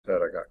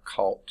got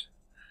caught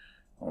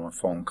on a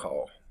phone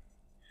call.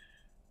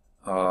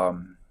 Let's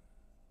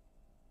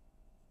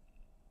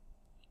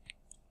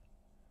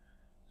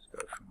go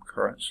from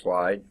current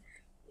slide.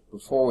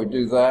 Before we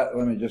do that,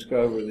 let me just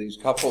go over these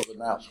couple of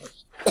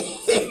announcements.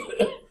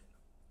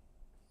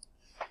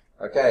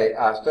 Okay,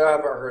 I still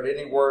haven't heard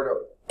any word of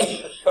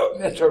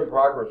midterm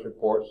progress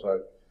reports,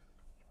 so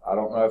I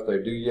don't know if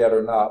they're due yet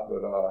or not,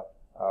 but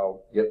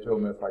I'll get to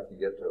them if I can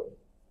get to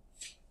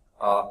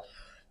them.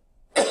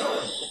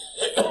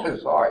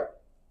 Sorry.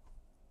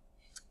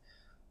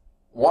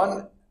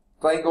 One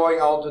thing going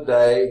on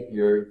today,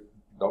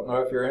 don't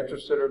know if you're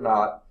interested or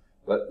not,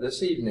 but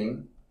this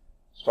evening,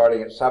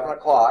 starting at 7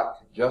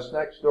 o'clock, just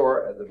next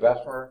door at the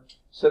Bessemer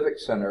Civic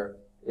Center,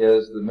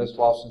 is the Miss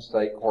Lawson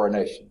State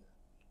coronation.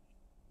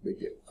 Big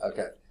deal.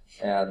 Okay.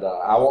 And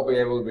I won't be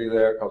able to be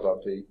there because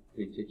I'll be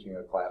teaching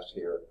a class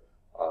here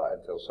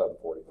until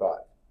 7:45.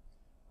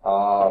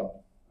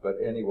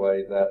 But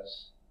anyway,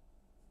 that's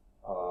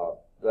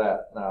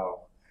that.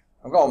 Now,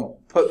 I'm going to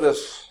put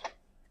this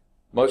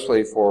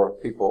mostly for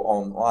people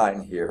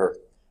online here,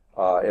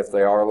 if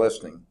they are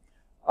listening.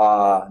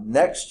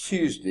 Next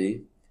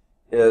Tuesday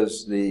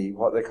is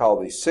what they call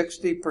the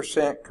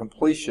 60%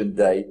 completion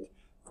date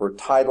for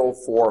Title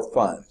IV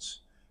funds.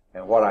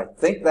 And what I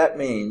think that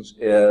means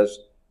is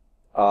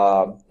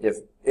if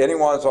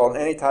anyone's on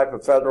any type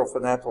of federal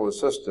financial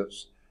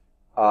assistance,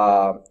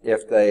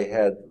 if they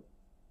had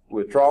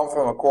withdrawn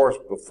from a course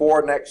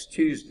before next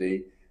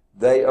Tuesday,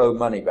 they owe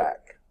money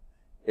back.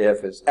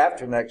 If it's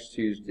after next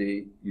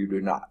Tuesday, you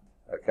do not.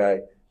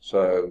 Okay?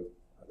 So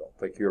I don't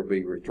think you'll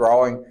be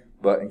withdrawing,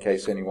 but in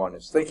case anyone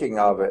is thinking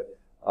of it,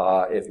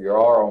 if you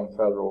are on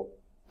federal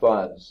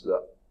funds,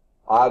 the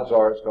odds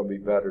are it's going to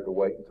be better to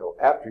wait until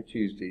after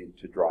Tuesday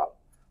to drop,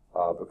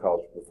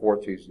 because before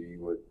Tuesday you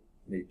would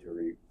need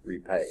to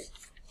repay.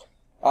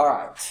 All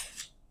right,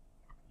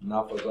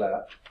 enough of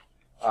that.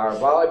 Our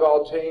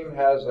volleyball team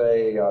has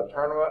a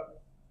tournament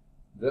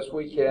this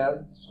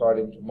weekend,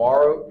 starting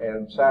tomorrow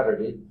and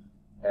Saturday,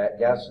 at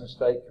Gadsden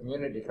State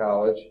Community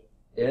College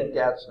in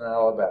Gadsden,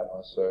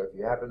 Alabama. So if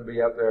you happen to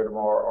be up there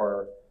tomorrow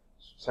or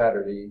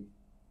Saturday,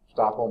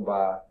 stop on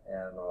by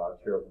and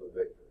cheer for the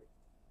victory.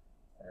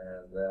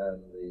 And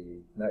then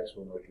the next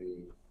one would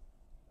be,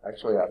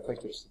 actually I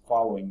think it's the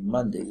following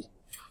Monday.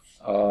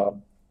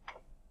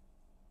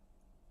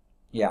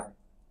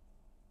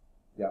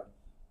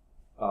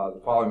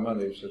 The following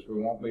Monday, since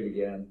we won't meet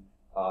again,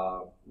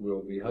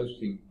 we'll be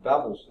hosting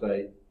Bevel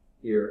State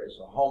here. It's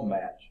a home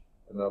match,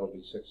 and that'll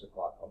be 6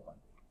 o'clock on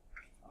Monday.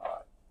 All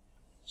right.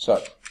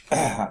 So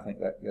I think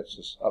that gets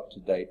us up to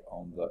date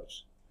on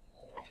those.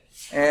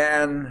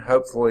 And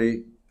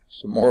hopefully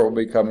some more will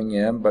be coming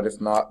in, but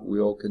if not,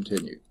 we'll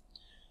continue.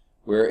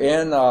 We're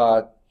in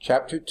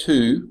Chapter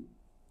 2,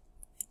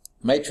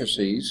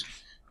 Matrices,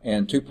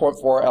 and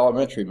 2.4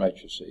 Elementary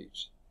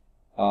Matrices.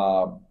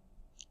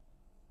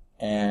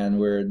 And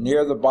we're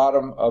near the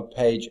bottom of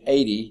page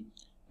 80,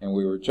 and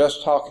we were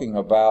just talking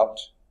about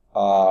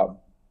the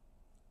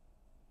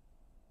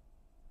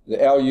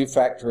LU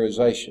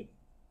factorization.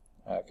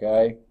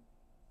 Okay?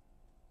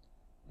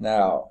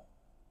 Now,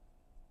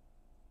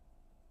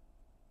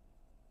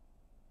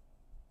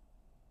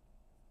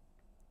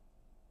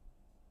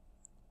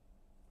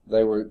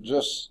 they were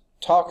just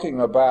talking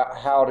about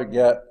how to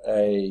get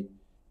a,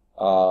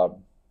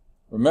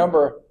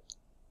 remember,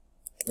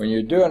 when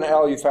you're doing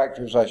LU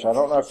factorization, I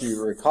don't know if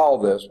you recall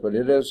this, but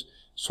it is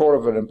sort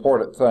of an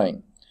important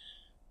thing.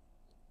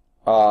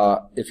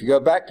 If you go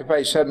back to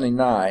page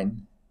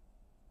 79,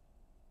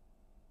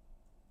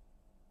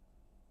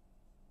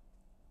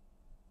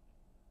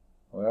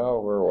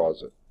 well, where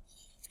was it?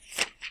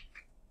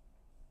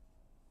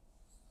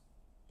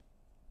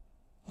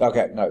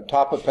 Okay, no,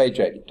 top of page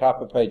 80,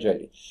 top of page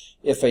 80.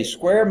 If a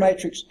square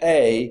matrix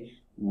A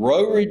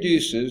row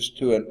reduces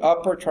to an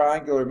upper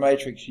triangular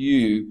matrix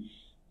U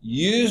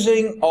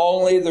using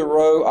only the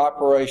row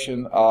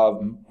operation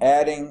of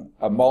adding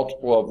a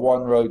multiple of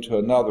one row to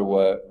another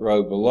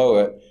row below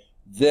it,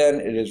 then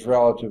it is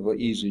relatively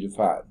easy to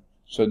find.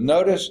 So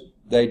notice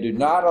they do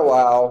not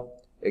allow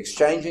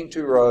exchanging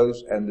two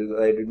rows, and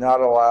they do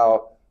not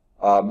allow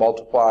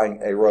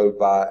multiplying a row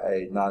by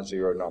a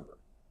non-zero number.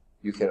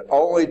 You can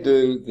only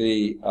do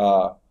the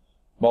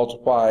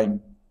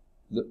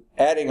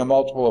adding a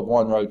multiple of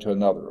one row to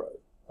another row.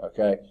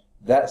 Okay,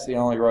 that's the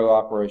only row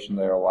operation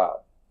they're allowed.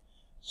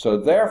 So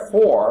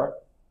therefore,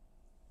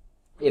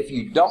 if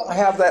you don't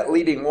have that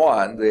leading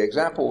one, the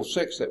example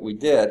 6 that we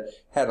did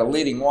had a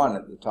leading one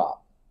at the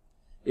top.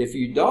 If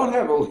you don't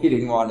have a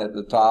leading one at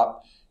the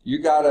top, you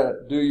got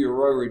to do your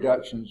row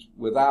reductions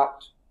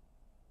without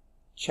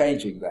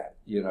changing that.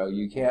 You know,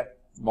 you can't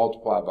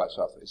multiply by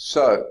something.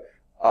 So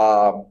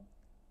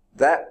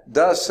that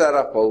does set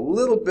up a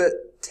little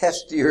bit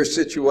testier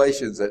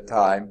situations at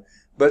times,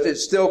 but it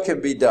still can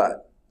be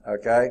done.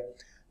 Okay?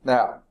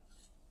 Now,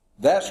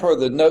 that's where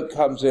the note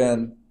comes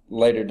in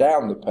later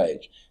down the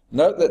page.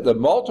 Note that the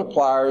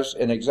multipliers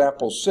in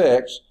example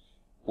 6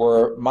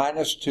 were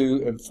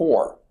 -2 and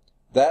 4.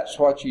 That's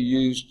what you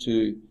use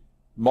to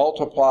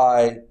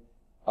multiply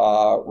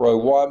row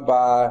 1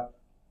 by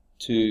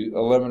to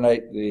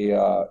eliminate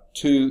the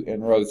 2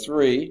 in row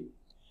 3.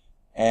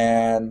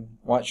 And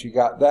once you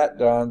got that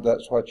done,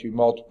 that's what you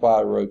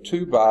multiply row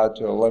 2 by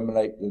to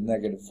eliminate the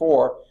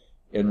 -4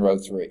 in row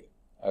 3.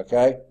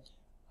 Okay?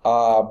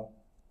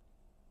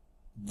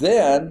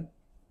 Then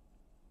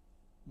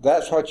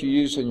that's what you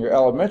use in your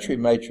elementary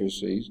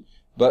matrices,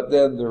 but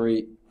then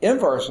the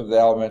inverse of the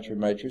elementary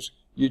matrix,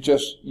 you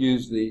just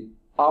use the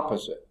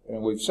opposite.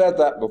 And we've said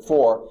that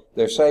before.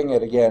 They're saying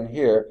it again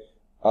here.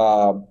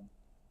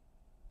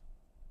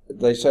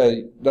 They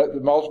say that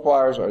the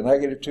multipliers are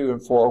 -2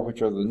 and 4,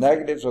 which are the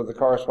negatives of the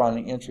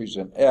corresponding entries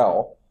in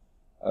L.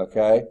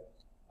 Okay?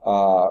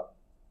 I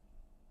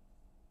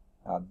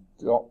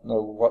don't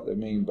know what they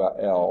mean by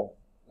L.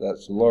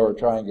 That's the lower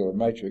triangular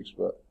matrix,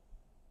 but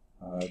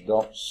I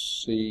don't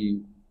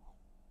see.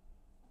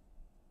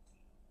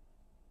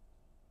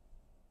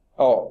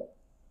 Oh.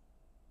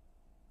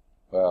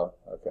 Well,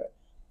 okay.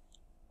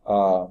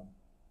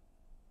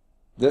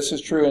 This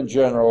is true in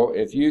general.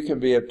 If U can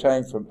be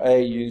obtained from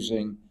A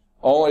using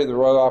only the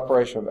row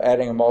operation of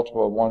adding a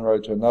multiple of one row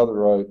to another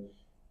row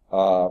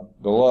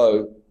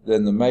below,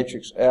 then the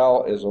matrix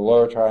L is a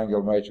lower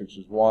triangular matrix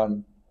as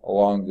 1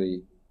 along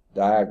the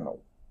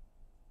diagonal.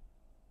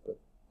 But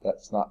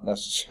that's not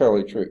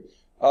necessarily true.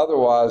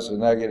 Otherwise, the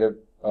negative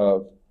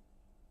of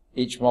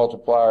each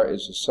multiplier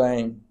is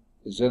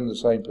in the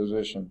same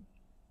position.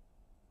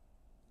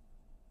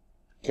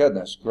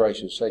 Goodness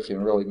gracious, they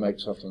can really make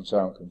something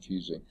sound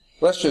confusing.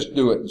 Let's just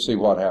do it and see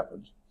what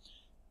happens.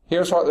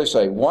 Here's what they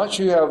say. Once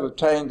you have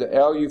obtained the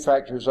LU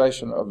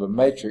factorization of the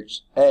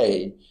matrix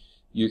A,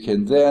 you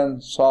can then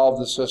solve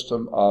the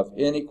system of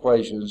n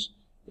equations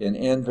in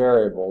n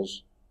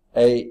variables,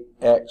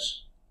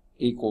 AX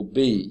equal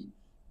B,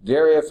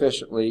 very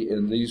efficiently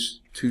in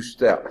these 2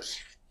 steps.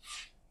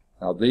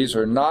 Now, these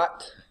are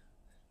not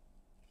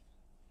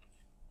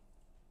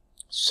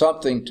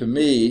something to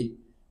me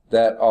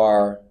that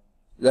are,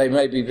 they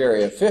may be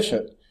very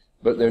efficient,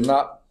 but they're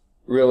not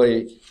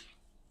really,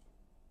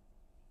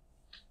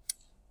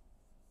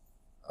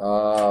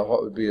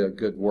 what would be a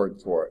good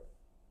word for it?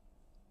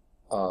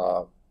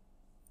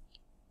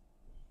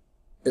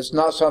 It's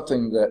not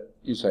something that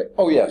you say,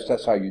 oh yes,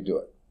 that's how you do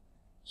it.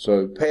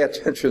 So pay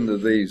attention to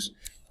these.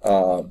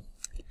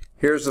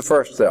 Here's the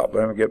first step.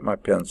 Let me get my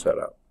pen set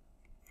up.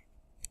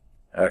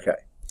 Okay.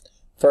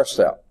 First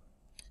step.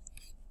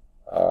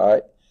 All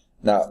right.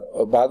 Now,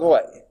 by the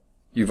way,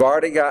 you've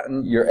already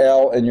gotten your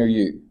L and your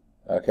U.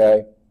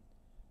 Okay.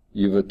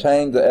 You've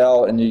attained the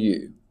L and the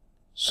U.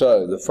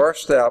 So the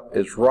first step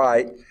is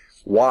write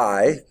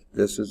Y,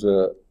 this is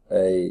a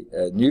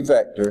new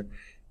vector,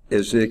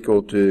 is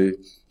equal to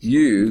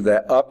U,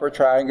 that upper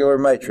triangular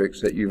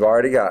matrix that you've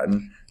already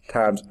gotten,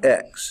 times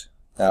X.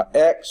 Now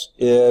X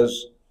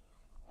is,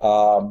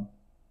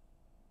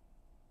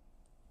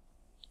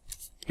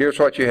 here's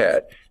what you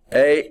had.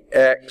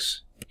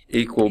 AX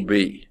equal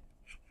B.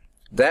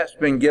 That's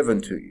been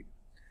given to you.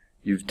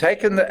 You've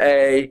taken the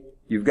A,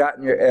 you've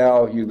gotten your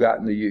L, you've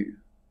gotten the U.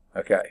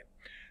 Okay.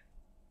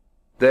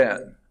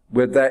 Then,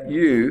 with that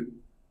U,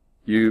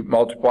 you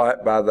multiply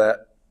it by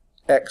that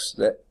X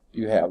that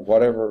you have,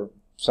 whatever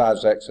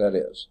size X that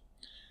is.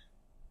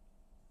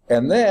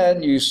 And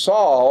then you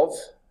solve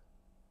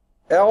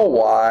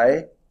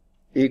Ly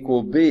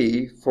equal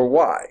B for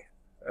Y.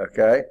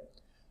 Okay?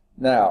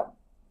 Now,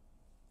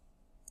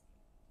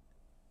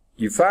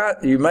 you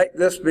make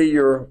this be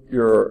your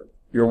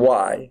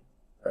Y.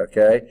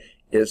 Okay?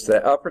 It's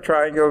the upper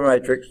triangular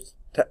matrix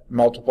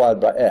multiplied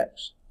by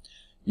X.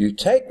 You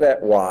take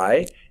that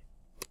Y,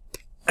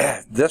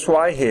 this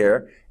Y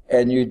here,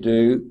 and you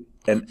do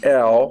an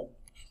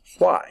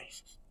Ly,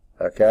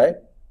 okay?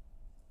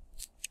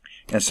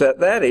 And set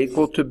that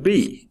equal to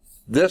B,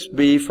 this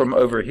B from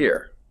over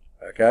here,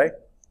 okay?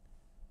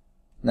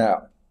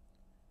 Now,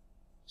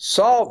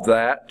 solve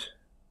that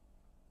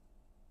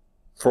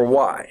for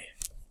Y.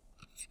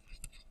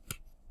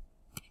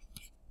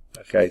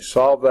 Okay,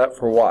 solve that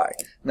for Y.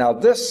 Now,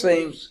 this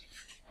seems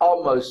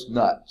almost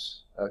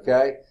nuts,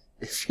 okay?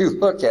 If you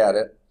look at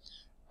it,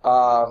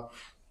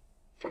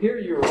 here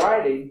you're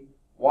writing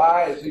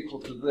Y is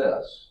equal to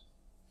this,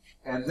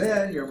 and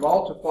then you're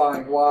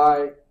multiplying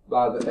Y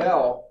by the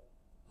L,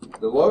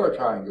 the lower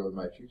triangular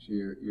matrix.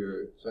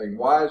 You're saying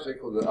Y is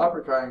equal to the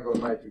upper triangular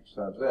matrix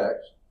times X.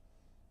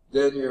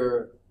 Then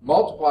you're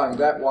multiplying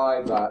that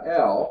Y by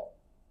L,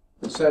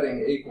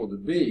 setting it equal to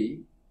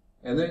B,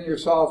 and then you're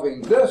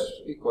solving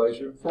this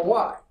equation for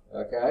Y,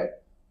 okay?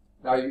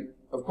 Now,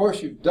 of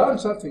course, you've done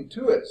something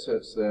to it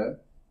since then.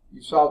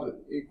 You solved it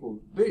equal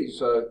to B.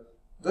 So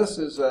this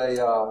is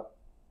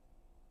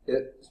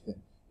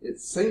it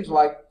seems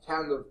like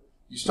kind of,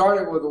 you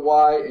started with a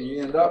Y and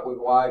you end up with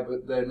Y,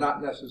 but they're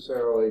not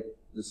necessarily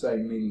the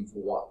same meaning for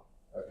Y.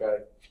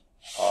 Okay?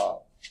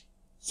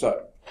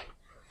 So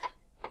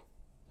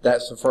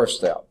that's the first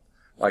step.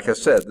 Like I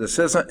said, this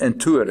isn't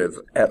intuitive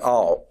at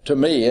all, to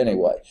me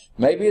anyway.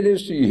 Maybe it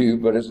is to you,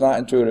 but it's not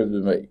intuitive to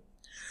me.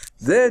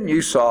 Then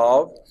you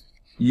solve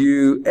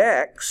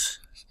UX,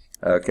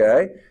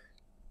 okay,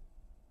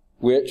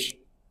 which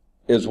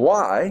is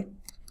y.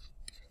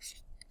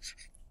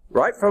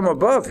 Right from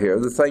above here,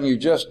 the thing you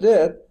just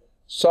did,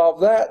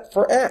 solve that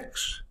for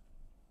x.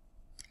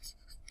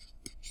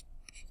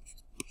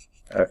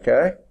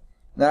 Okay?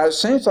 Now it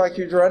seems like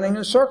you're running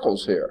in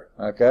circles here.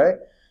 Okay?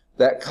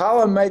 That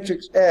column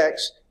matrix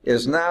X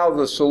is now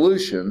the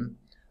solution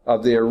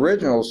of the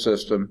original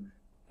system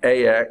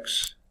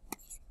AX,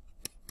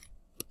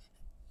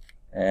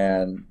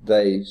 and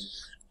they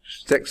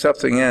stick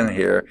something in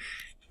here,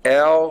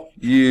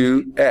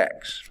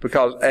 LUX,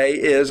 because A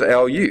is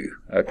LU,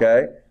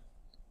 okay,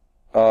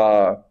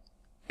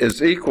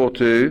 is equal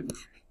to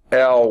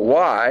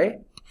LY,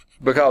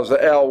 because the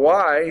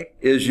LY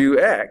is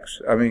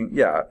UX. I mean,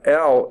 yeah,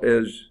 L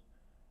is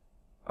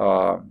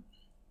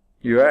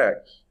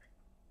UX.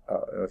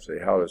 Let's see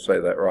how to say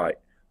that right.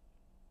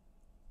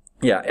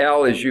 Yeah,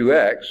 L is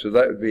UX, so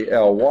that would be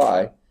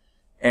LY,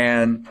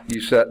 and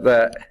you set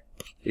that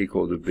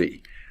equal to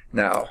B.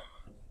 Now,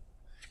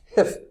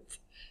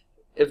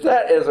 if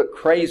that is a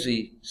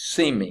crazy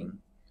seeming,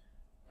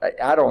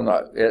 I don't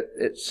know.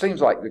 It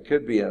seems like there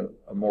could be a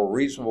more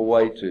reasonable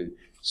way to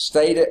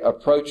state it,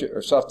 approach it,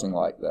 or something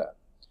like that.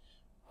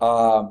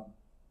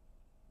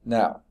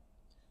 Now,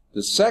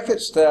 the second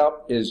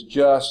step is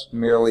just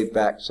merely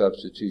back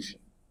substitution.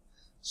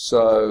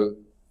 So,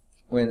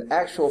 when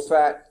actual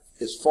fact,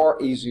 it's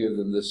far easier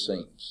than this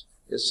seems.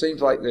 It seems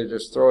like they're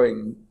just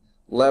throwing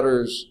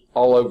letters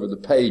all over the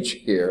page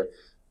here,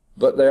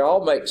 but they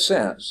all make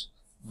sense,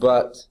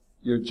 but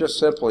you're just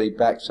simply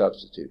back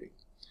substituting.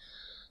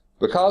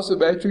 Because the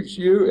matrix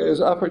U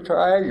is upper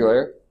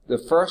triangular, the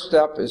first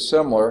step is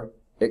similar,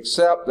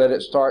 except that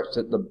it starts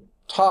at the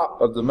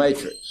top of the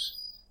matrix.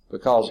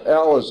 Because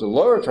L is the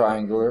lower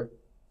triangular,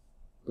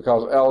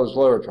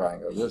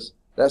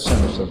 that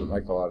sentence doesn't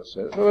make a lot of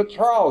sense. But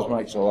Charles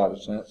makes a lot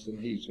of sense, and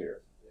he's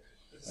here.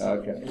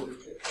 Okay.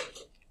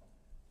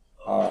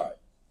 All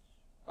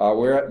right.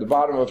 We're at the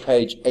bottom of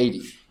page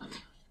 80.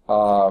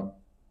 But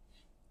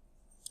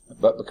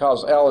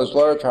because L is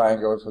lower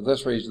triangular, for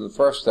this reason, the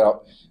first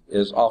step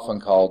is often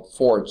called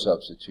forward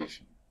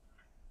substitution.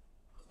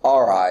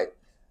 All right.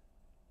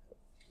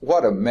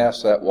 What a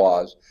mess that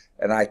was.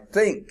 And I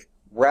think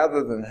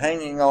rather than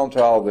hanging on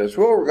to all this,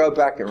 we'll go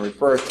back and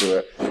refer to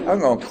it. I'm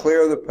going to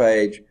clear the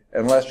page,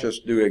 and let's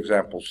just do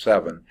example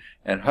 7.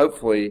 And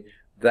hopefully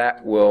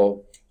that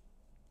will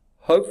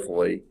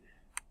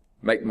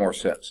make more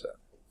sense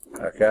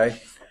then. Okay?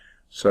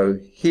 So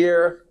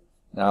here,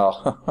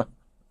 now,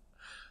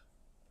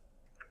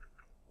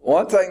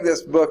 one thing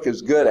this book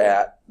is good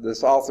at,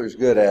 this author's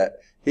good at,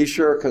 he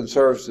sure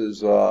conserves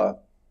his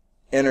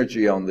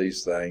energy on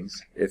these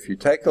things. If you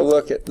take a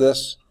look at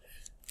this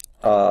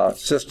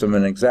system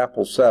in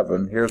example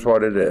 7, here's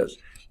what it is.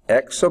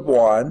 X sub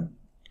 1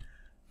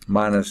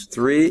 minus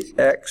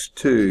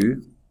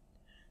 3x2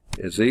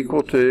 is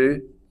equal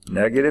to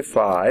negative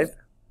 5.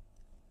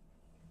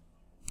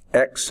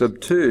 X sub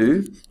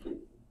 2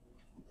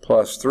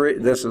 plus 3,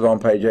 this is on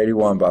page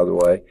 81 by the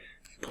way,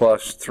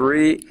 plus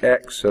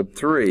 3x sub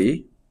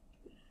 3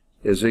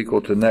 is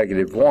equal to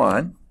negative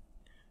 1,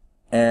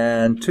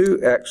 and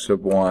 2x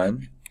sub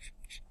 1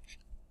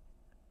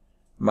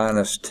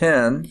 minus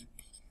 10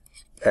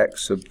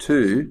 x sub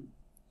 2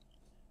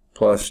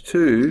 plus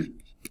 2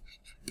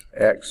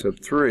 x sub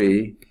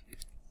 3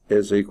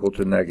 is equal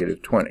to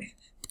negative 20.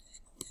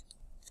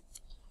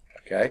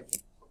 Okay?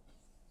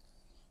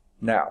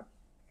 Now,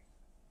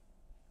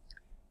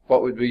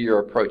 what would be your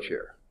approach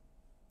here?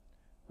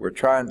 We're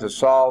trying to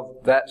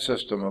solve that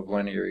system of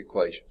linear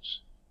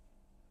equations.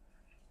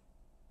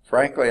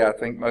 Frankly, I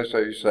think most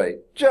of you say,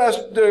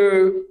 just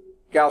do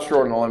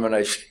Gauss-Jordan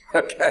elimination.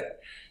 Okay?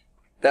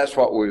 That's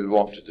what we would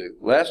want to do.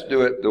 Let's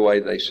do it the way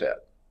they said.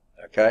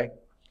 Okay?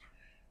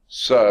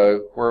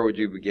 So, where would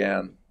you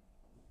begin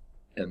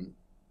in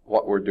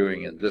what we're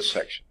doing in this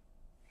section?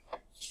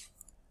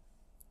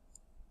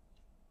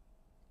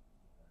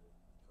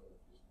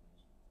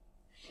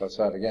 What's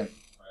that again?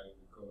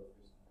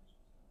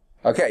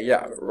 Okay,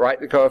 yeah, write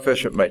the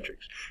coefficient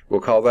matrix. We'll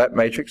call that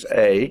matrix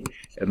A,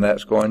 and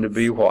that's going to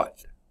be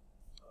what?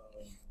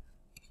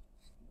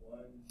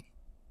 1,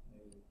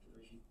 negative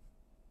 3,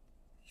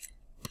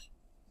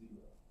 0.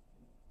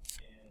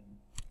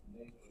 And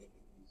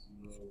negative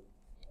 0,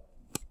 1,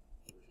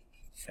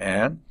 3.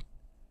 And?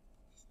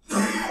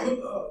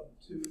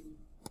 2,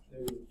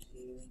 negative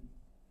 10,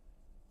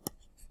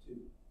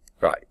 2.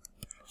 Right.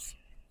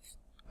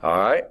 All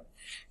right.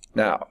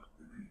 Now,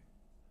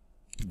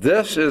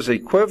 this is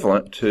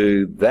equivalent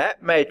to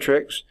that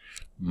matrix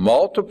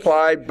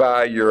multiplied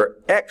by your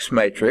X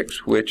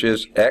matrix, which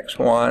is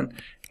X1,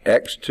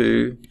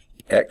 X2,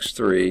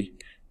 X3.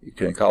 You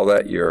can call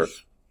that your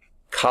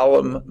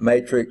column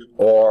matrix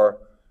or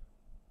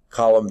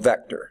column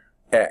vector,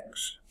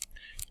 X.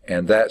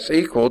 And that's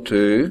equal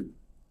to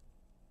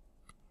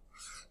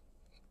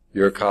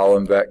your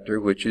column vector,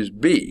 which is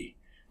B,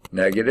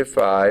 negative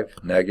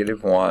 5,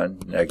 negative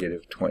 1,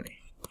 negative 20.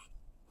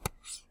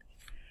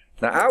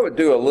 Now, I would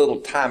do a little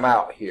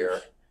timeout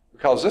here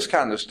because this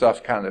kind of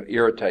stuff kind of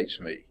irritates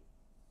me.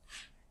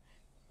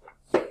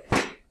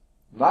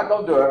 I'm not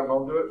going to do it. I'm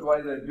going to do it the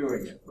way they're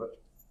doing it.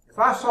 But if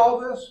I saw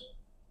this,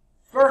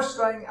 first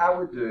thing I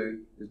would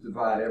do is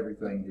divide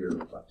everything here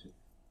by 2.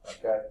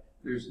 Okay?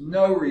 There's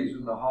no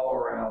reason to haul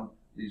around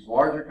these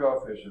larger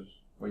coefficients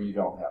when you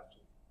don't have to.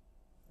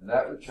 And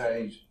that would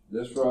change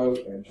this row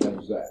and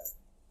change that.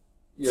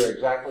 You're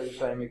exactly the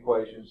same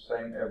equations,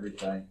 same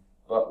everything,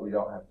 but we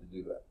don't have to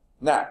do that.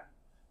 Now,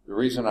 the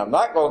reason I'm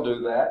not going to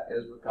do that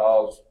is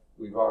because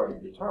we've already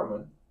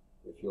determined,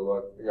 if you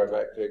look, go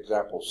back to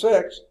example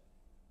 6,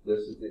 this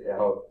is the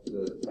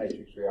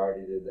matrix we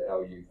already did the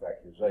LU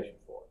factorization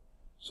for.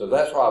 So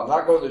that's why I'm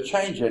not going to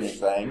change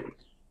anything.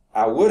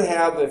 I would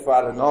have, if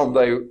I'd have known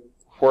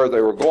where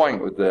they were going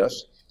with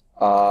this,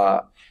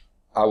 I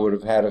would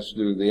have had us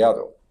do the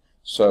other one.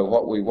 So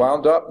what we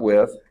wound up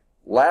with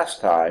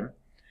last time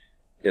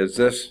is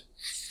this,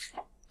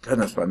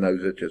 goodness, my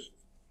nose itches.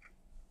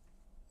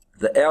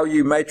 The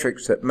LU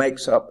matrix that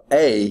makes up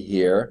A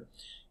here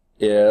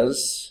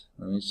is,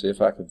 let me see if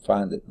I can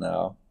find it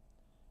now.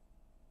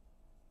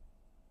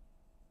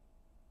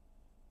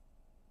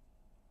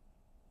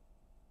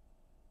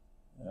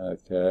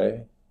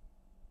 Okay.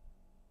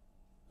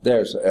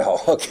 There's the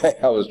L. Okay,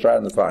 I was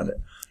trying to find it.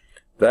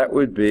 That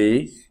would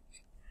be,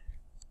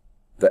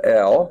 the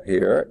L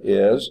here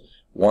is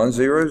 1,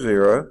 0,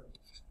 0,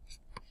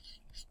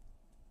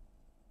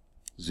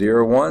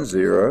 0, 1,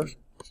 0,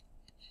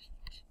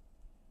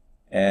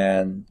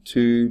 and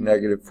 2,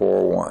 negative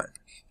 4, 1.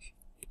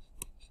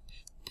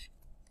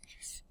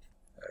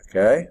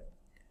 Okay?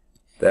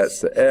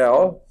 That's the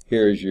L.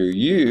 Here's your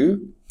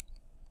U.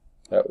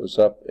 That was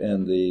up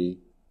in the...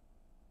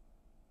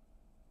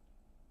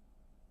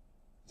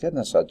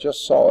 Goodness, I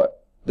just saw it.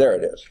 There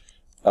it is.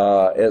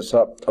 It's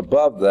up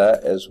above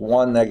that as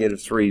 1,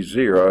 negative 3,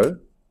 0.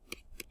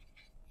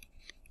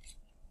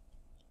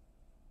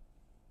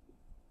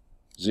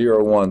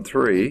 0, 1,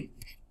 3.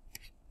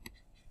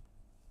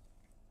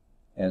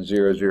 And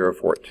 0, 0,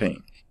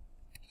 14.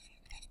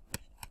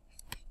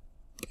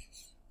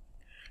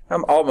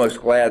 I'm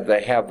almost glad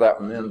they have that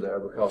one in there,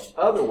 because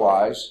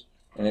otherwise,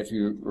 and if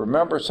you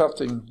remember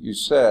something you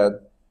said,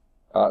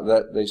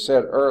 that they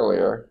said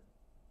earlier,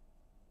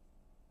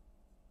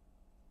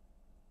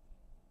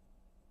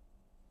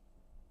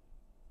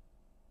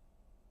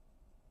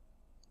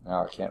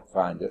 now I can't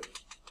find it.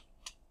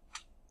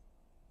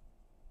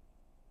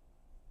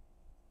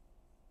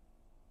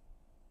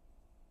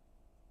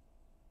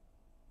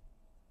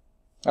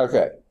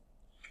 Okay.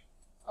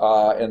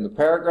 In the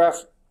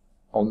paragraph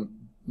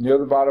near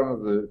the bottom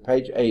of the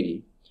page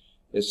 80,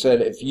 it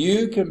said, if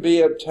U can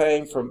be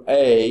obtained from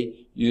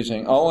A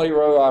using only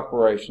row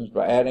operations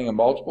by adding a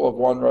multiple of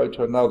one row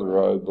to another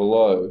row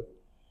below,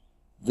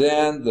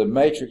 then the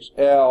matrix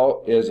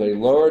L is a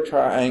lower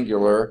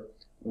triangular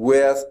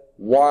with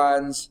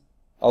 1s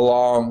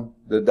along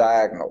the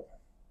diagonal.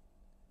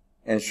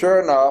 And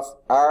sure enough,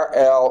 our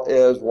L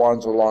is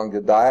 1s along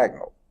the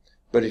diagonal.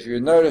 But if you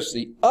notice,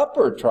 the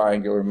upper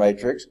triangular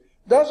matrix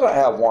doesn't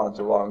have 1s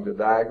along the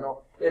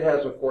diagonal. It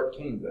has a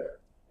 14 there.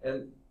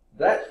 And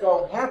that's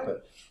going to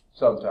happen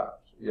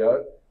sometimes.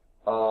 You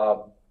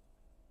know?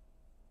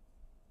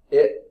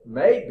 It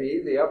may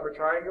be the upper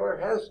triangular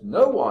has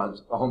no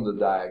 1s on the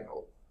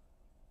diagonal.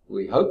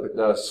 We hope it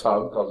does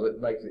some, because it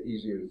makes it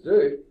easier to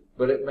do,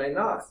 but it may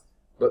not.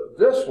 But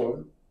this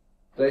one,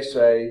 they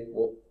say,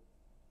 well,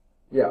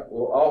 yeah,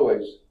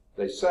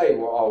 they say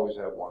we'll always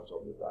have 1s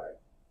on the diagonal.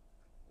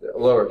 The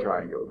lower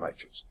triangular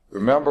matrix.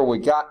 Remember, we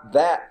got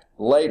that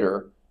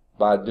later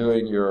by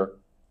doing your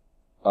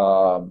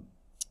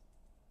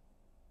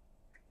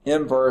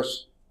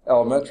inverse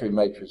elementary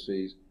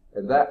matrices,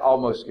 and that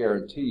almost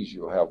guarantees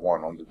you'll have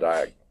 1 on the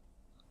diagonal.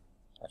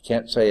 I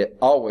can't say it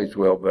always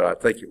will, but I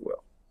think it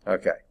will.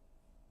 Okay.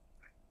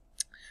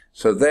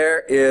 So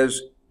there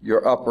is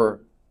your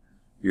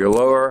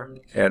lower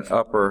and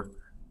upper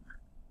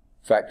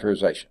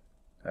factorization.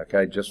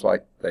 Okay, just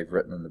like they've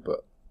written in the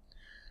book.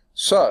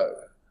 So,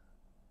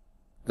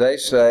 they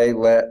say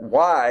let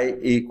y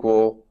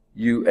equal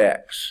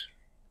ux.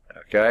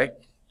 Okay?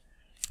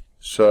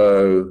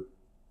 So,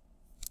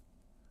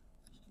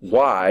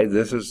 y,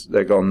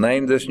 they're going to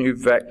name this new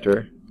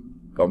vector,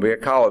 going to be a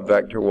column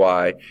vector,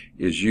 y,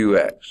 is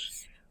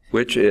ux,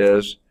 which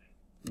is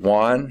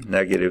 1,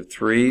 negative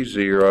 3,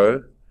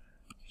 0,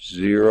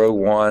 0,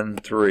 1,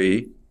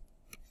 3,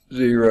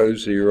 0,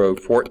 0,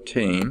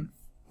 14,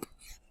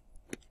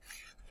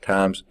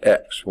 times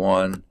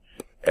x1,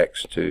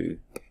 x2,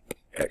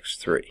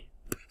 x3.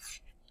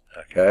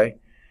 Okay?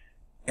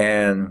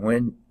 And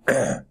when,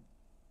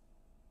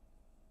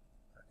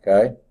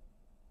 okay?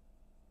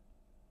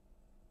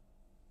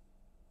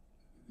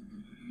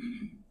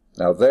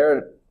 Now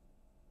they're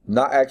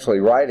not actually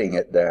writing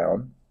it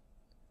down.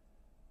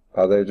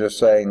 They're just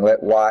saying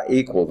let y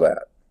equal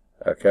that.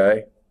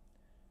 Okay?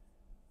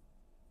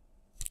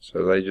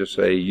 So they just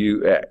say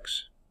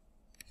ux.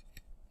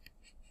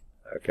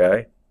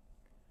 Okay?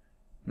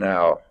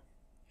 Now,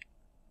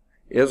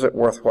 is it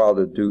worthwhile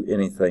to do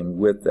anything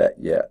with that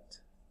yet?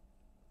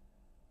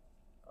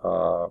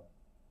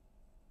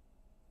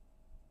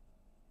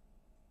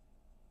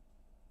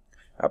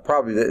 I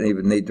probably didn't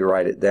even need to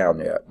write it down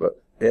yet,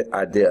 but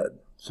I did.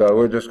 So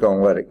we're just going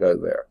to let it go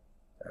there.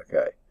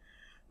 Okay.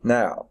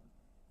 Now,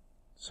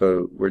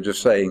 so we're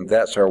just saying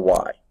that's our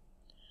y.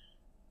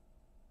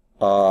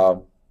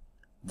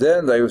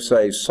 Then they would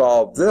say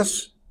solve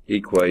this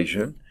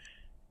equation,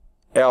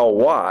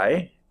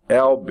 Ly,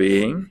 L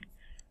being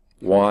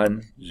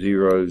 1,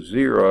 0,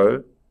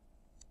 0,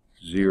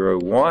 0,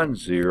 1,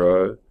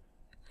 0,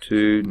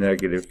 2,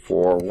 negative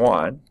 4,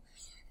 1,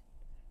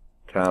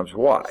 times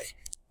y.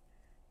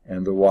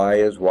 And the y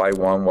is y1,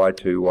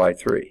 y2,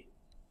 y3.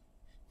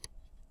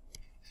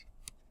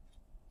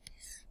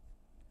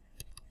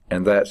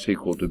 And that's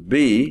equal to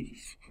b,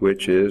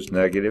 which is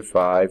negative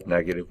 5,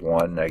 negative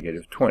 1,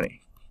 negative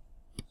 20.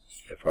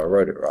 If I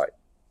wrote it right.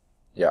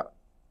 Yeah.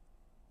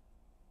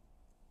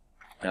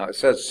 Now it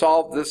says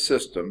solve this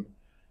system,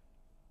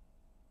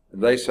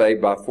 and they say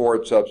by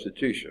forward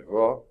substitution.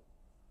 Well,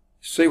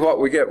 see what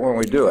we get when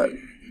we do it.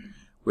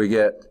 We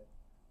get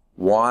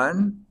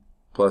 1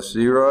 plus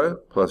 0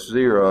 plus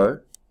 0,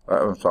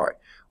 I'm sorry,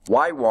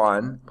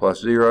 y1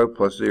 plus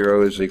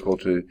 0 is equal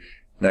to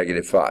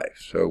negative 5.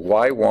 So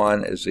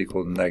y1 is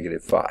equal to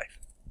negative 5.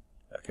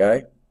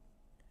 Okay?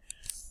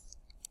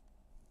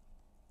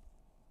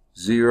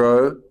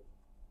 0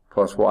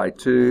 plus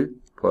y2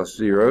 plus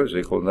 0 is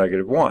equal to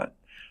negative 1.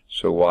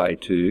 So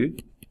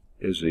y2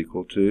 is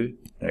equal to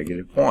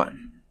negative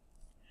 1.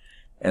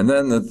 And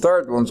then the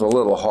third one's a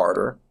little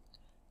harder.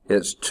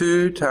 It's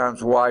 2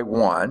 times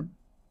y1.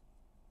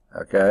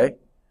 Okay?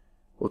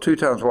 Well, 2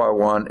 times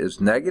y1 is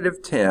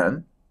negative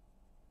 10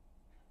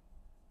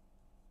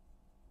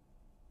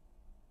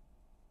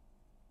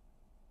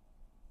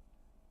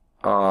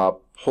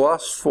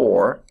 plus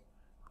 4,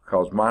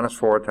 because minus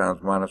 4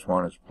 times minus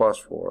 1 is plus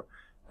 4.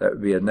 That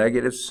would be a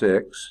negative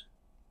 6.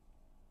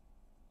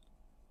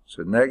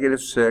 So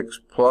negative 6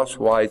 plus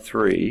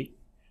y3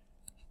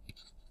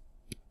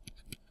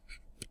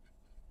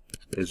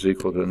 is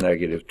equal to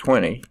negative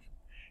 20.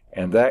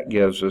 And that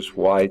gives us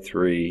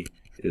y3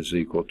 is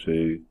equal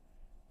to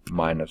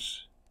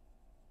minus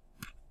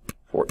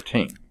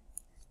 14.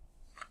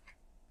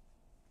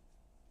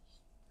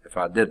 If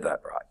I did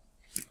that right.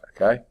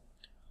 Okay?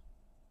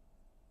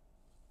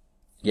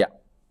 Yeah.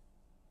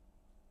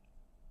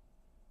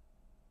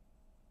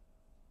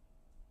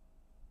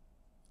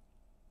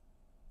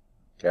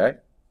 Okay?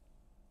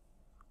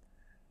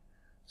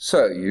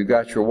 So, you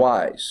got your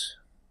y's.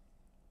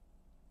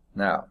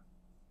 Now,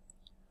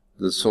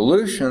 the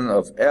solution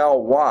of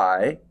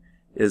Ly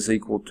is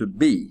equal to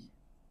b.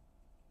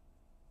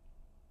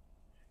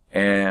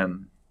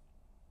 And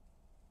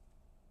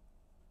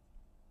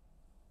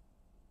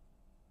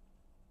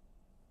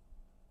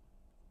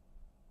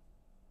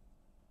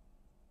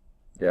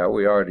yeah,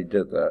 we already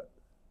did that.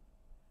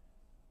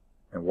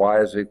 And y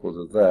is equal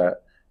to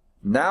that.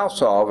 Now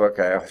solve,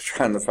 okay, I was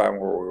trying to find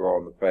where we were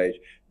on the page.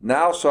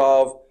 Now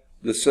solve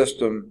the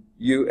system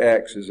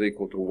ux is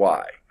equal to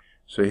y.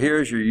 So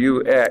here's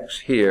your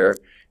ux here,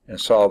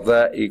 and solve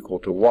that equal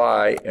to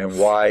y, and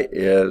y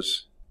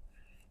is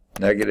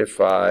negative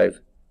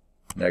 5,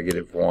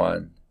 negative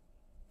 1,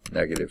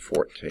 negative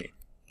 14.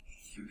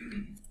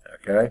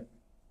 Okay?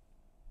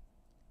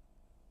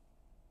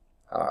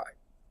 All right.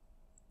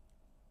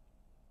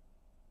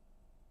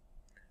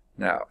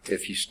 Now,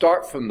 if you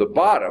start from the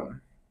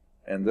bottom,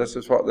 and this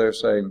is what they're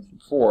saying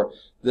before,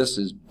 this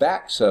is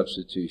back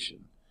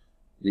substitution.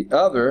 The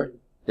other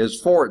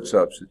is forward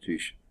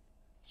substitution.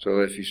 So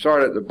if you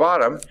start at the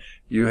bottom,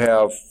 you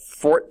have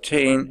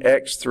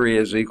 14x3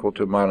 is equal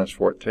to minus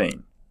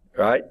 14,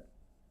 right?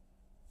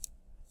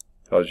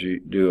 Because you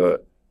do a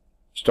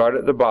start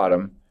at the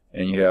bottom,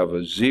 and you have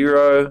a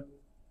 0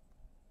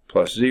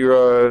 plus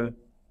 0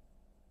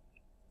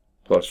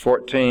 plus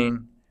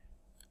 14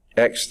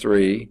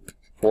 x3.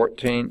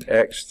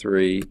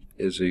 14x3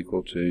 is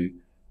equal to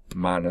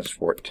minus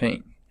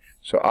 14.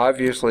 So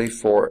obviously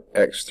for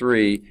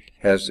x3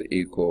 has to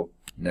equal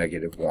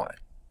negative 1,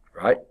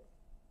 right?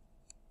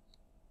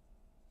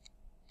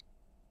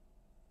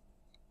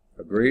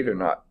 Agreed or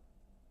not?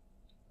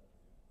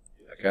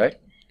 Okay.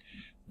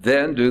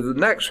 Then do the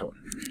next one.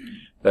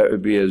 That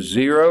would be a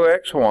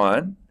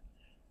 0x1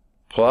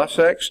 plus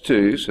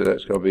x2, so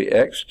that's going to be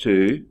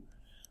x2,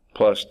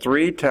 plus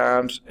 3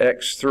 times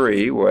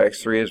x3, well,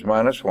 x3 is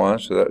minus 1,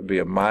 so that would be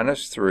a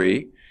minus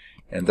 3,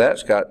 and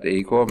that's got to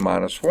equal a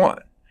minus 1.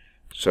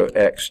 So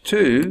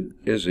x2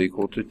 is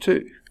equal to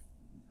 2,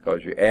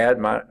 because you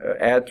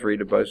add 3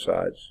 to both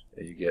sides,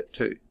 and you get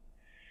 2.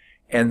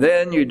 And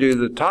then you do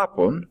the top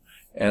one,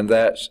 and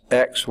that's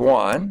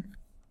x1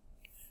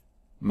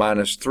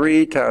 minus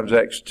 3 times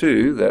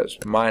x2, that's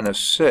minus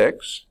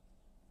 6,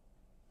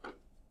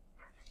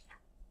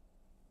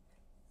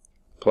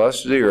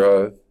 plus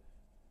 0,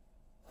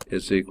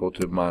 is equal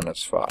to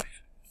minus 5.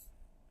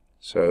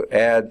 So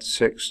add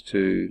 6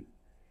 to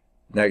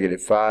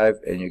negative 5,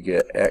 and you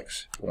get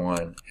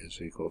x1 is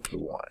equal to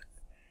 1.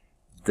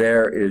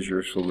 There is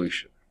your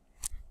solution.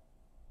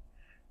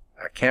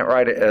 I can't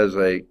write it as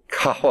a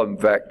column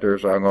vector,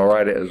 so I'm going to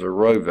write it as a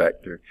row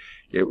vector.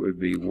 It would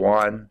be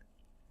 1,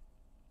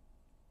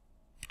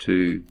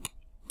 2,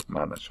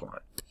 minus 1.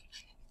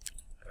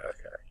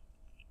 Okay.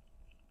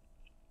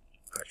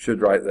 I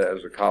should write that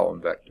as a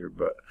column vector,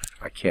 but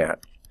I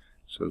can't.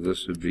 So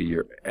this would be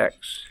your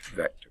x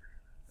vector.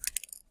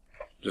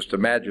 Just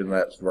imagine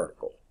that's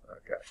vertical.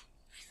 Okay.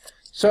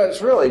 So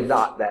it's really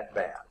not that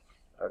bad.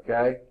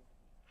 Okay.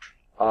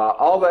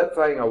 All that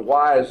thing of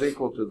y is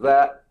equal to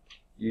that,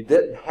 you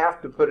didn't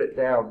have to put it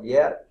down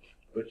yet,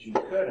 but you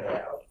could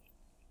have.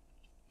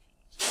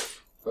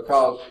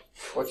 Because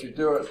what you're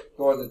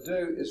going to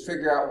do is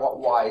figure out what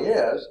y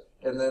is,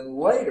 and then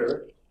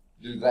later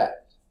do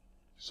that.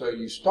 So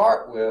you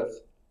start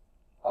with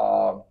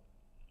L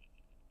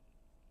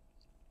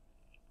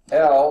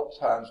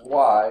times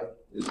y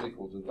is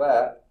equal to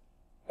that,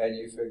 and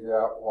you figure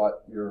out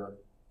what your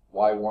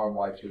y1,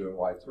 y2, and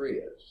y3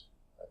 is.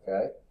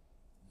 Okay?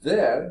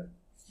 Then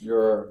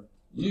your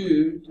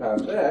u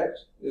times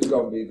x is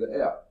going to be the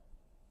f.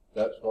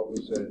 That's what we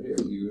said here.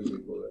 U is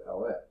equal to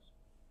Lx.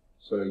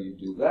 So you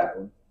do that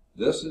one.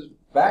 This is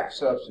back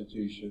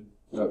substitution,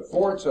 no,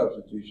 forward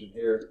substitution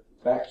here,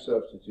 back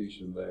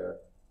substitution there,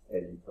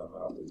 and you come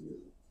out with your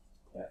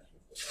answer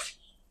for x.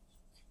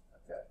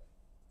 Okay.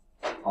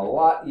 A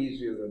lot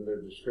easier than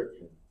their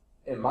description,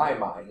 in my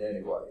mind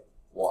anyway,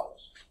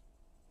 was.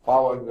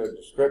 Following their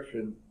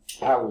description,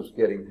 I was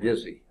getting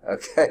dizzy,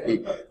 okay?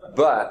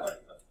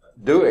 But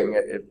doing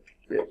it,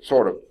 it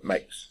sort of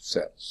makes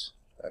sense,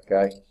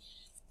 okay?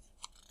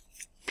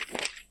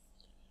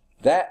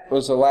 That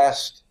was the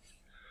last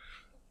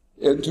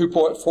in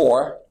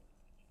 2.4.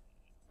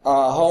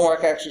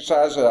 Homework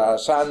exercise, I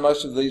assigned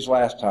most of these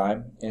last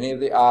time. Any of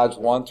the odds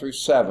 1 through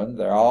 7,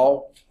 they're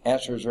all,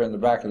 answers are in the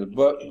back of the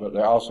book, but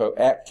they're also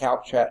at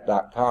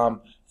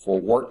calcchat.com for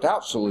worked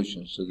out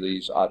solutions to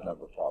these odd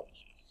number problems.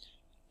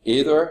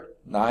 Either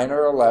 9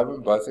 or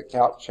 11, both at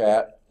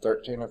CalcChat,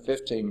 13 or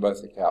 15,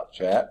 both at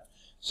CalcChat,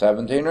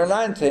 17 or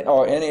 19,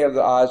 or any of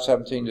the odds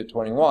 17 to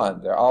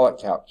 21, they're all at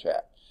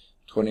CalcChat.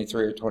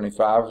 23 or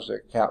 25 is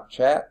at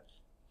CalcChat,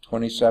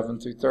 27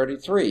 through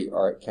 33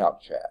 are at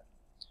CalcChat.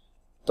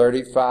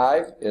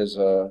 35 is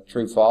a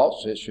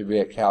true-false, it should be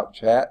at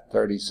CalcChat.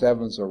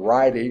 37 is a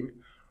writing.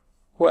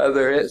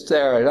 Whether it's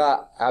there or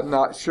not, I'm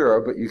not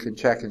sure, but you can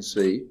check and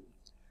see.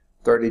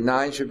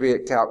 39 should be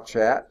at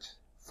CalcChat.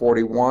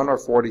 41 or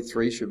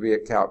 43 should be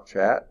at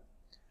CalcChat.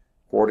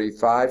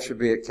 45 should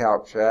be at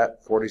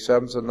CalcChat.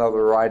 47 is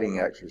another writing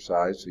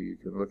exercise, so you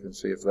can look and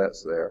see if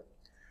that's there.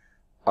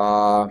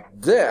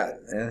 Then,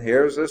 and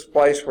here's this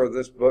place where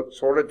this book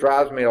sort of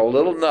drives me a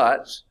little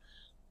nuts,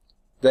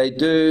 they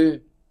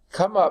do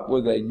come up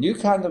with a new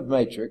kind of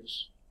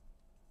matrix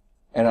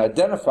and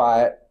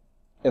identify it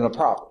in a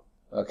problem,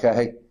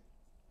 okay?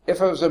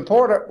 If it was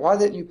important, why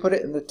didn't you put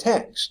it in the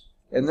text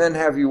and then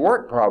have you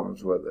work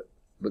problems with it?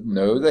 But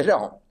no, they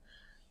don't.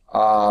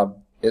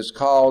 It's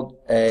called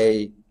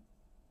a,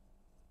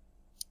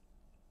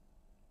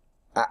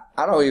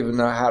 I don't even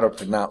know how to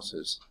pronounce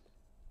this,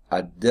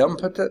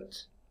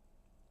 idempotent,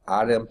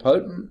 I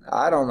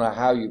don't know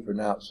how you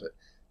pronounce it,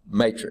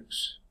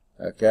 matrix,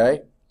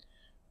 okay?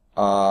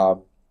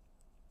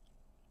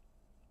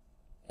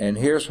 And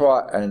here's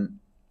what an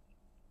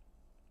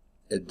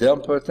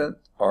idempotent,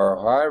 or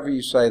however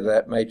you say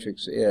that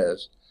matrix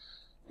is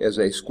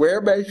a square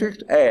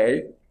matrix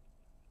A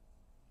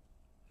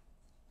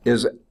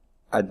is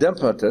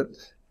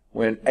idempotent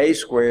when A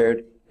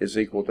squared is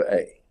equal to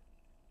A.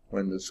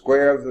 When the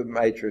square of the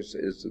matrix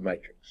is the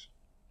matrix.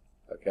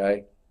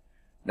 Okay?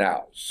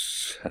 Now,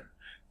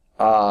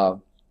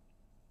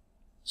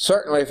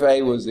 certainly if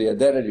A was the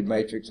identity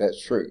matrix,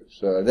 that's true.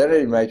 So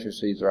identity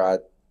matrices are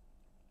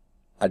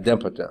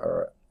idempotent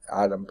or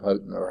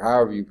idempotent or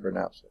however you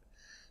pronounce it.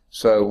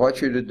 So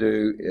what you're to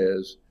do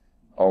is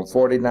on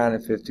 49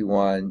 and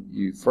 51,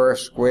 you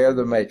first square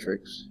the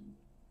matrix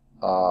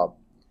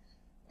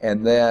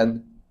and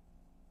then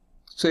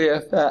see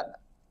if that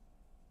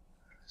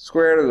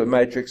square root of the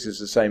matrix is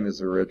the same as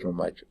the original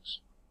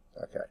matrix.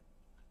 Okay.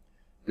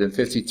 Then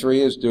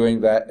 53 is doing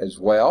that as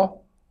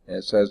well. And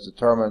it says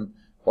determine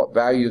what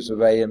values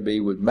of A and B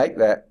would make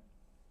that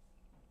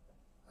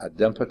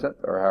idempotent,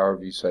 or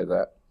however you say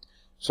that.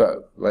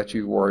 So, let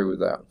you worry with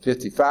that.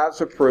 55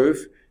 is a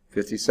proof.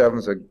 57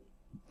 is a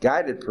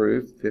guided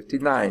proof.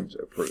 59 is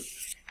a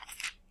proof.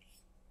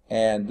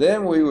 And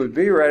then we would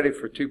be ready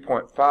for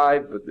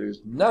 2.5, but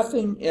there's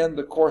nothing in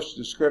the course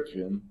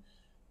description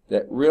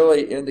that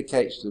really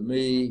indicates to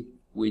me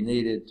we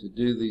needed to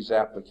do these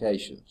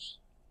applications.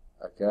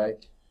 Okay?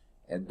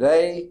 And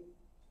they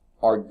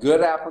are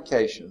good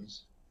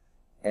applications,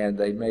 and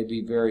they may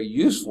be very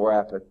useful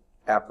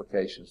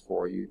applications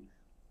for you,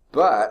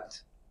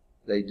 but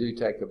they do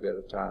take a bit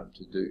of time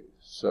to do.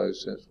 So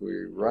since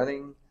we're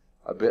running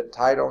a bit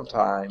tight on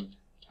time,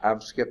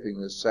 I'm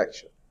skipping this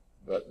section.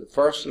 But the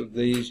first of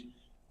these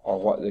are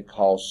what they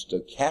call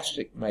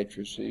stochastic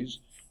matrices.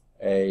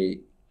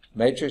 A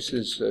matrix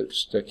is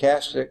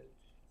stochastic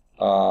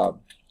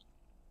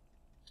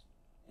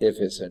if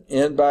it's an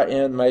n by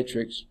n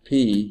matrix.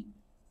 P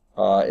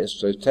is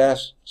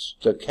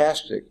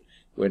stochastic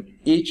when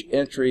each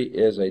entry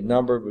is a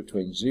number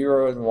between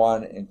 0 and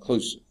 1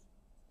 inclusive.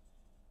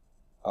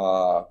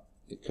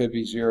 It could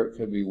be 0, it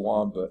could be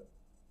 1, but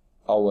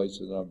always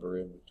a number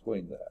in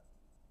between that.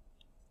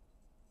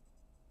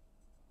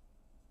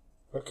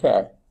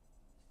 Okay.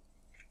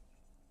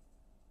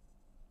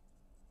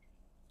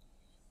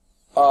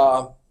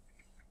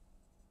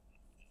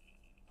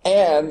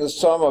 And the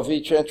sum of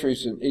each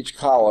entries in each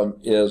column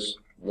is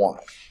 1.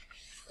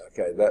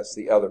 Okay, that's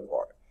the other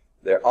part.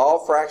 They're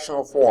all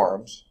fractional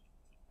forms,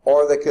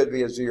 or they could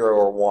be a 0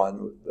 or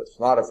 1 that's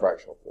not a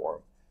fractional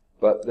form,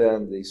 but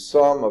then the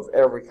sum of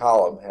every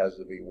column has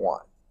to be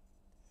 1.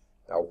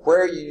 Now,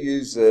 where you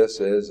use this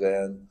is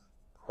in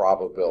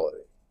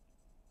probability.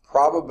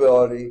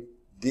 Probability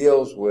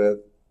deals with,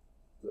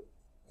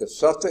 if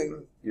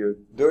something you're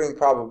doing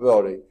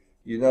probability,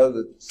 you know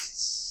the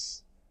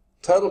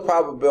total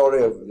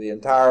probability of the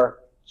entire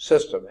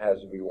system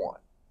has to be 1.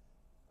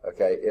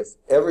 Okay, if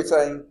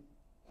everything,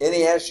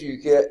 any answer you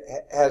get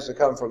has to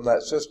come from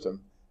that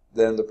system,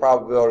 then the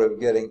probability of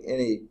getting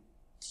any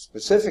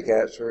specific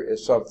answer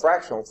is some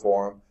fractional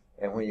form,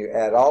 and when you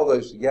add all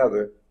those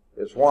together,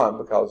 it's 1,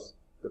 because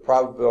the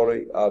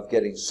probability of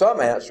getting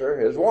some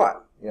answer is 1.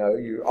 You know,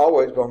 you're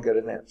always going to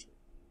get an answer.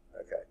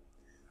 Okay,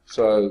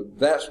 so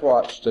that's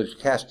what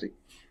stochastic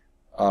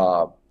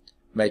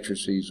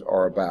matrices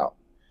are about.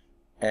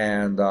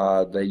 And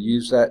they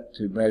use that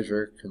to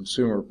measure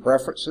consumer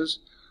preferences,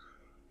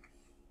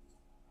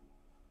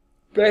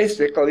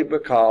 basically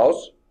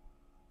because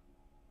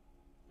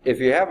if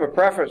you have a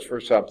preference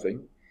for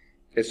something,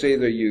 it's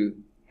either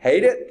you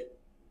hate it,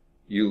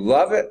 you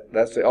love it,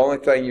 that's the only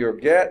thing you'll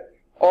get,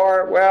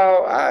 or,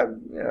 well,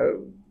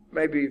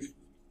 maybe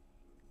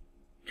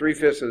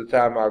 3/5 of the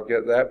time I'll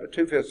get that, but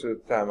 2/5 of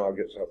the time I'll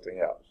get something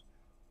else.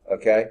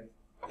 Okay?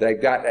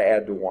 They've got to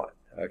add to 1.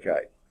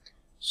 Okay?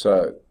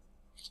 So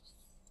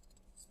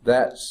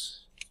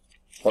that's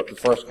what the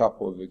first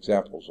couple of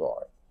examples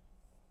are.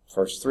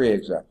 First 3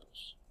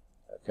 examples.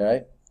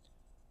 Okay?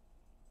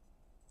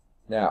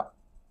 Now,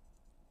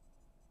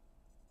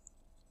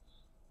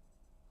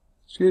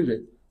 excuse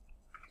me,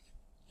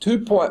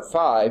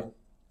 2.5,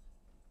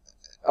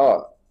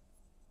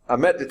 I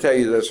meant to tell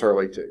you this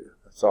early too.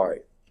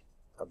 Sorry.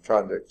 I'm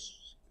trying to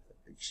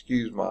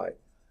excuse my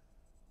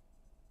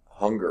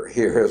hunger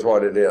here is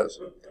what it is.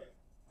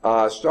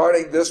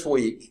 Starting this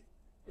week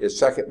is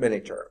second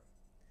mini-term.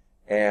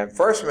 And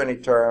first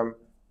mini-term,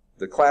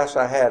 the class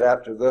I had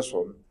after this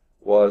one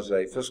was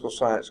a physical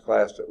science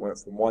class that went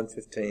from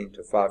 1:15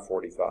 to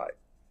 5:45.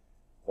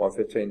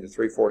 1:15 to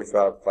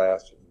 3:45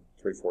 class, and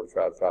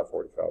 3:45 to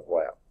 5:45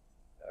 lab.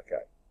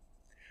 Okay.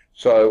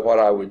 So what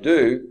I would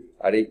do,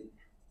 I'd eat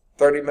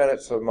 30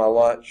 minutes of my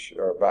lunch,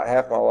 or about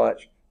half my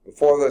lunch,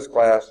 before this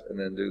class, and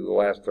then do the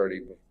last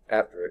 30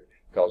 after it,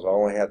 because I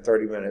only had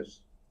 30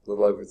 minutes, a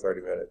little over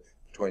 30 minutes,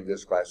 between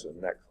this class and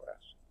the next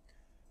class.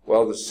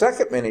 Well, the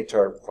second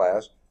mini-term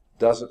class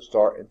doesn't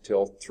start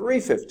until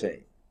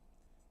 3:15,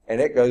 and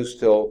it goes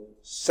till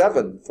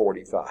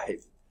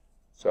 7:45.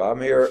 So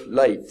I'm here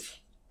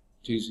late,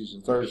 Tuesdays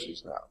and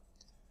Thursdays now.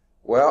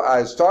 Well,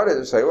 I started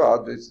to say, well,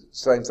 I'll do the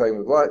same thing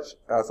with lunch.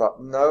 I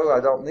thought, no,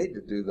 I don't need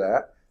to do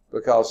that,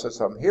 because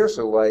since I'm here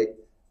so late,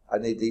 I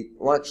need to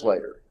eat lunch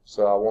later,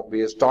 so I won't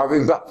be as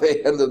starving by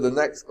the end of the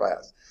next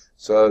class.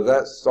 So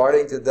that's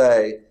starting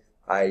today.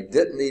 I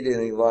didn't eat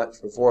any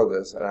lunch before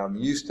this, and I'm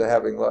used to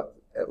having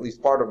at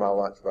least part of my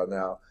lunch by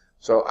now.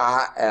 So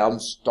I am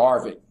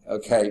starving,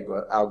 okay,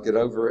 but I'll get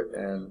over it,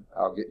 and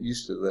I'll get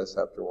used to this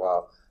after a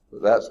while.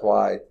 But that's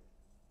why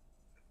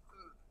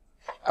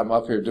I'm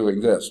up here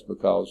doing this,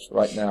 because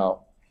right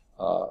now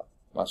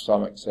my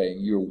stomach's saying,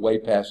 you're way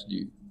past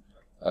due.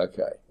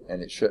 Okay,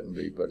 and it shouldn't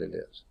be, but it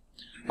is.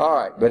 All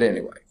right, but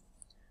anyway.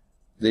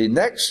 The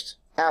next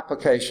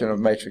application of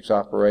matrix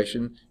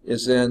operation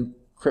is in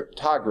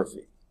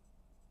cryptography,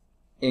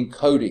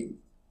 encoding.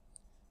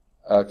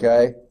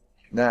 Okay,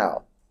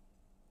 now,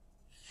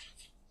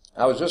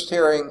 I was just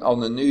hearing on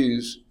the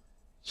news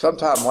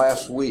sometime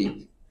last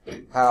week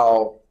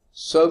how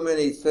so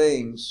many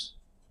things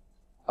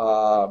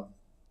that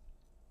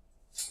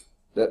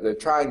they're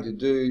trying to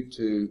do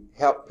to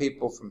help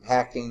people from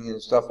hacking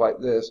and stuff like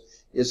this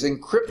is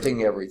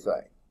encrypting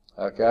everything.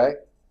 Okay?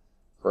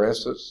 For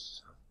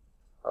instance,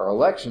 our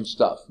election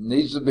stuff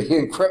needs to be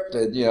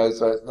encrypted,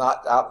 so it's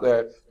not out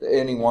there that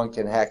anyone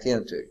can hack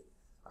into.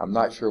 I'm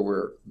not sure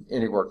we're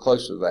anywhere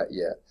close to that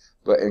yet.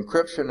 But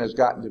encryption has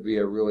gotten to be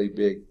a really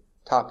big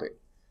topic.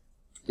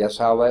 Guess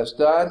how that's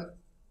done?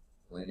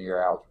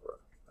 Linear algebra.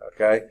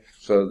 Okay?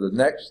 So the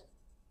next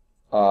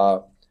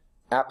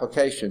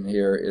application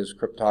here is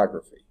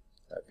cryptography.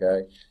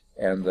 Okay?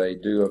 And they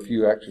do a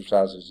few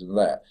exercises in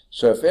that.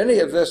 So if any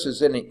of this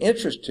is any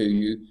interest to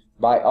you,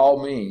 by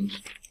all means,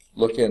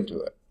 look into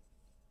it.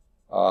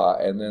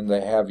 And then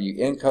they have you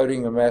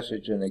encoding a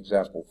message in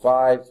example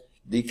 5,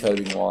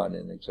 decoding one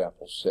in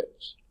example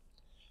 6.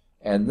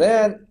 And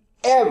then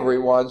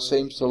everyone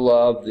seems to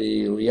love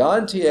the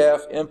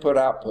Leontief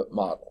input-output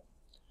model.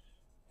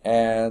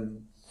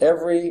 And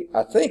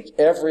I think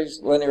every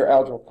linear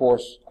algebra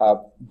course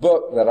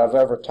book that I've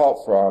ever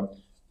taught from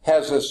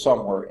has this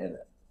somewhere in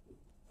it.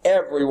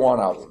 Every one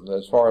of them,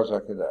 as far as I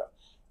can tell.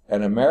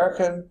 an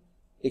American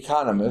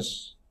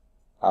economist.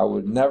 I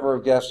would never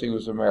have guessed he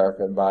was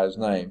American by his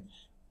name,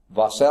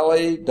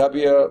 Vasily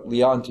W.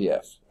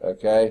 Leontiev,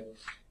 okay?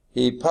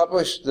 He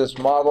published this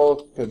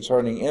model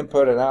concerning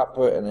input and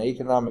output in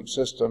economic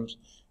systems,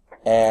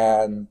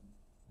 and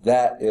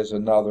that is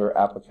another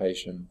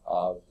application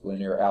of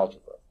linear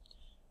algebra.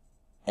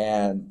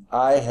 And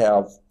I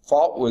have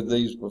fought with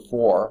these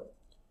before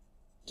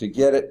to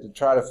get it to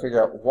try to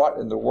figure out what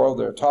in the world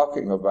they're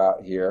talking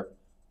about here.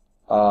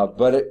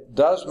 But it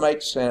does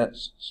make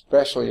sense,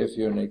 especially if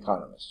you're an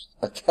economist.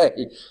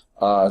 Okay,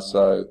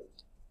 so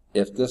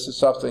if this is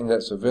something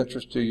that's of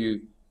interest to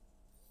you,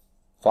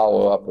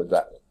 follow up with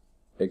that one.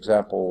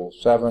 Example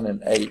 7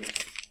 and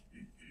 8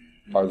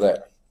 are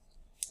there.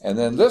 And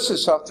then this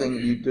is something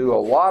you do a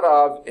lot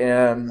of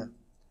in,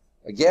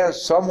 again,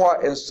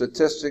 somewhat in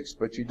statistics,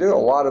 but you do a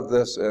lot of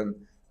this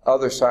in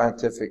other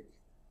scientific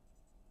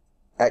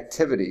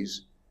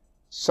activities.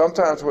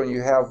 Sometimes when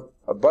you have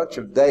a bunch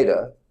of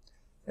data,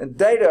 and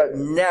data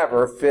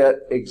never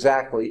fit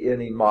exactly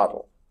any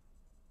model.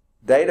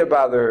 Data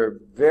by their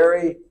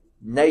very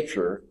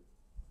nature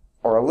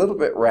are a little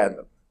bit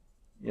random.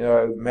 You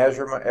know,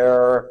 measurement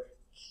error,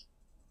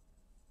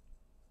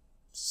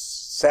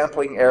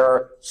 sampling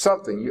error,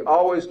 something. You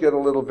always get a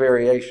little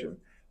variation.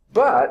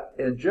 But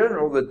in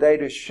general, the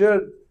data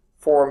should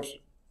form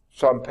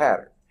some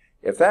pattern.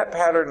 If that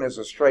pattern is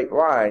a straight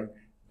line,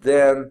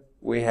 then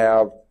we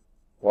have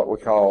what we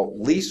call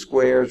least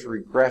squares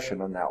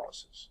regression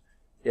analysis.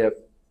 If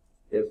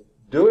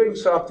doing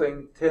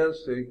something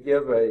tends to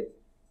give a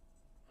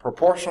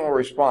proportional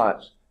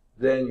response,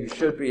 then you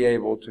should be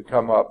able to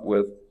come up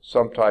with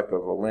some type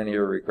of a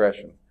linear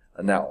regression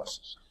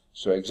analysis.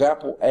 So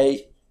example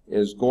 8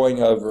 is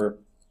going over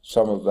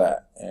some of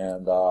that.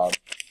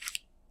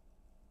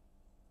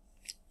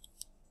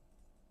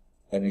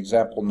 And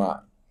example 9,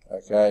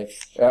 okay?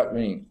 That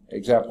means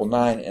example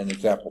 9 and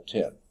example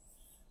 10.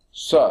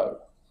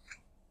 So,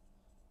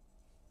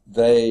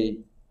 they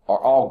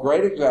are all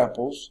great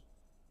examples,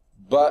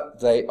 but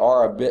they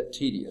are a bit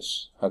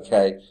tedious,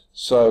 okay?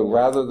 So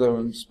rather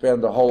than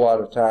spend a whole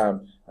lot of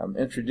time, I'm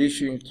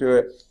introducing you to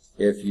it.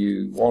 If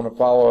you want to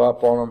follow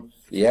up on them,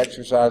 the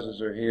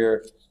exercises are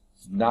here.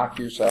 Knock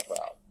yourself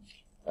out,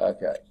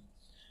 okay?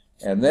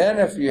 And then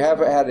if you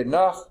haven't had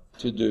enough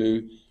to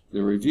do,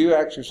 the review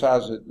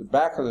exercises at the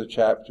back of the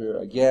chapter,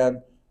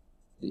 again,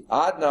 the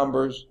odd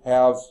numbers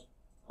are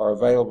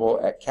available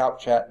at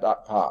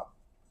calcchat.com,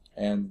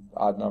 and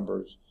odd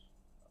numbers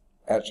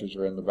answers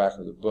are in the back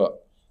of the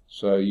book.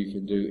 So you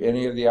can do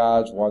any of the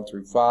odds, 1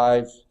 through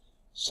 5,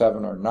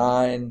 7 or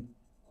 9,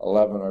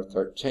 11 or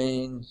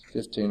 13,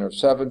 15 or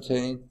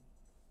 17,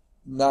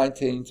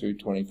 19 through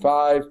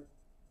 25,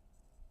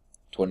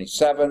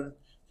 27,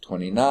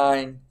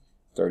 29,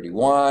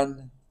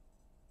 31,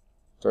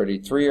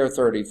 33 or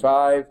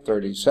 35,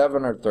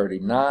 37 or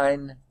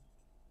 39,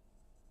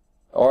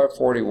 or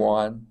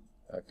 41,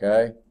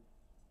 okay,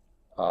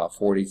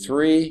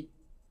 43,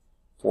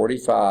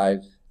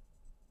 45,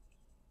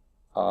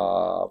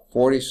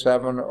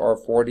 47 or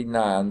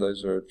 49,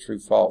 those are true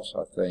false,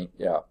 I think,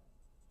 yeah.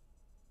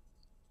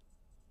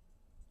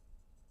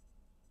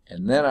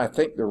 And then I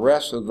think the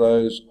rest of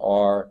those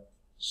are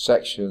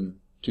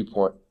section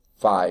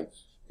 2.5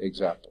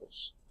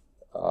 examples.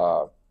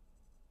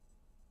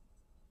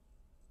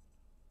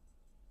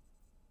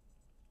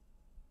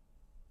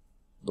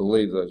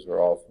 Believe those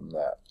are all from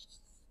that.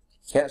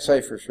 Can't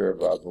say for sure,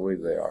 but I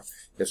believe they are.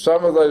 If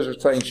some of those are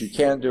things you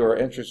can do or are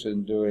interested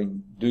in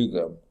doing, do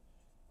them.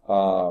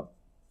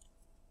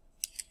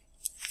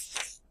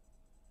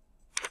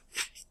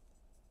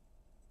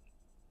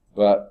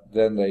 But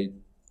then they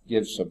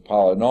give some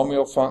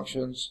polynomial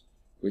functions,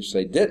 which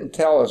they didn't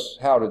tell us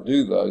how to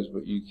do those,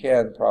 but you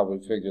can probably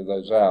figure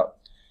those out.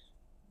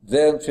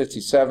 Then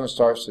 57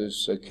 starts as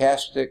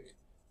stochastic,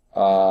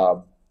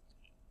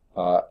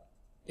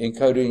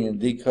 encoding and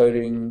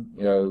decoding,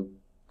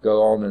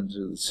 go on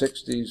into the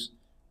 60s.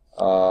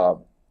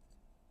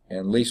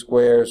 And least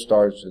squares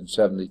starts in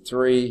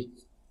 73.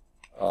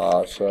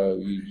 So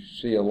you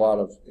see a lot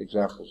of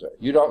examples there.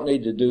 You don't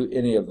need to do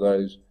any of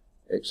those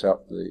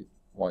except the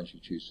ones you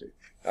choose to.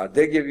 I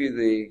did give you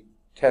the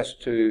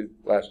test 2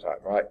 last time,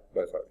 right?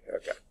 Both of you.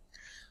 Okay.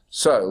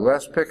 So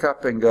let's pick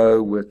up and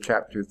go with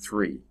chapter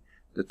 3,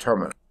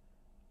 determinant.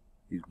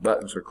 These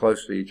buttons are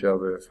close to each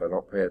other. If I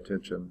don't pay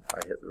attention,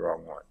 I hit the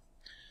wrong one.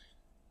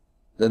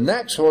 The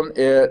next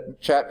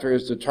chapter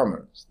is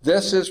determinants.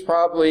 This is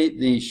probably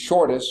the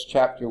shortest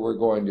chapter we're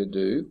going to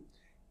do,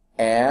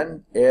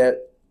 and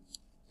it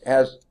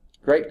has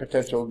great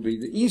potential to be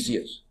the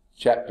easiest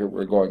chapter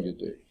we're going to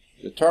do.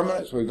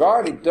 Determinants, we've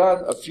already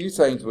done a few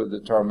things with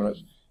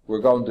determinants.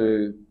 We're going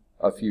to do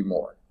a few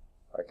more,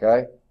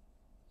 okay?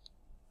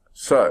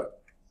 So,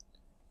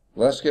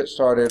 let's get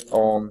started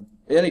on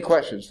any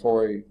questions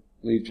before we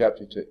leave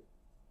chapter 2.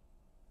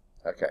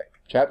 Okay,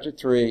 chapter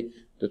 3,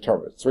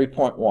 determinants,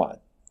 3.1.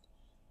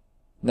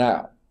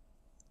 Now,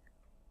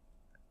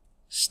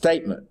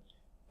 statement.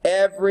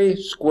 Every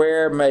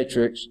square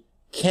matrix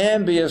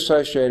can be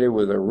associated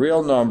with a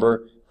real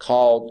number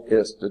called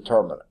its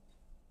determinant.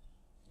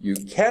 You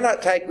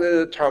cannot take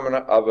the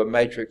determinant of a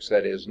matrix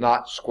that is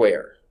not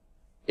square.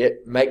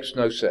 It makes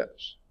no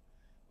sense.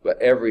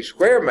 But every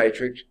square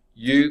matrix,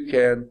 you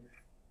can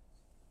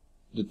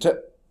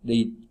determine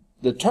a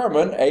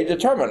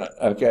determinant,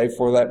 okay,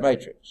 for that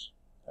matrix,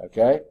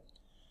 okay?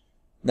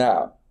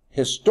 Now,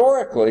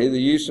 historically, the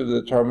use of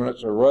the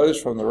determinants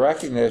arose from the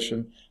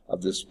recognition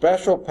of the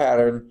special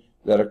pattern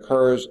that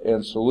occurs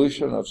in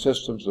solution of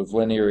systems of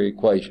linear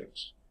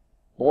equations.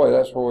 Boy,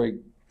 that's where we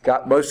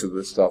got most of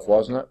this stuff,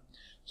 wasn't it?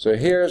 So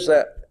here's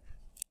that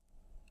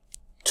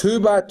 2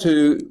 by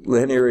 2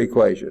 linear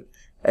equation.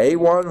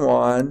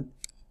 A11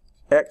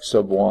 x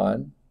sub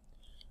 1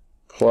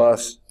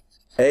 plus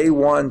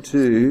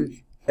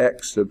A12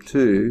 x sub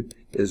 2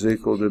 is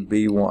equal to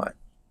B1.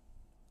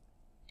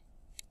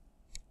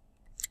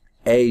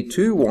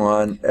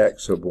 A21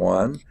 x sub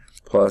 1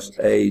 plus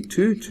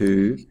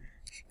A22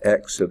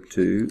 x sub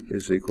 2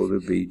 is equal to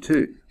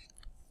B2.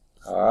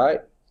 All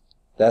right,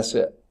 that's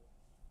it.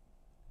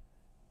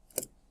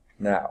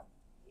 Now,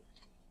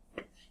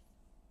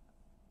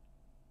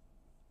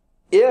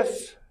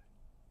 if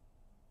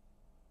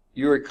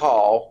you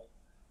recall,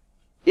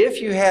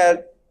 if you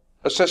had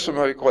a system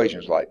of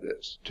equations like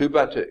this, 2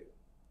 by 2,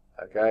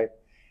 okay,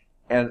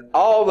 and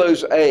all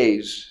those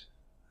A's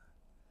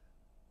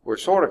were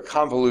sort of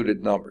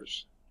convoluted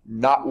numbers,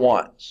 not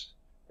ones,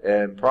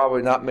 and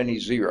probably not many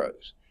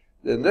zeros,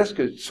 then this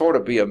could sort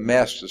of be a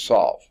mess to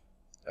solve,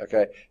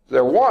 okay? If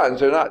they're ones,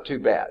 they're not too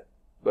bad,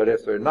 but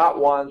if they're not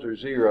ones or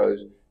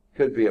zeros, it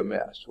could be a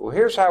mess. Well,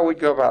 here's how we'd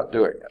go about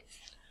doing it.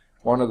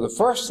 One of the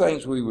first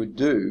things we would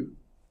do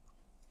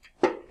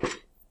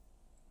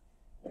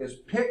is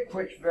pick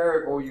which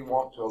variable you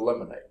want to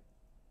eliminate.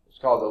 It's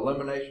called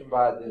elimination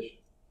by addition.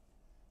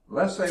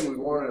 Let's say we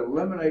want to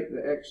eliminate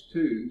the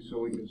x2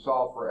 so we can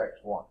solve for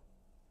x1.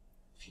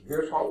 So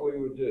here's what we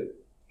would do.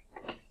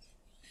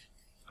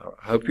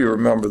 I hope you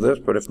remember this,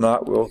 but if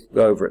not, we'll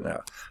go over it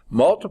now.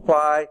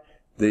 Multiply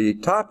the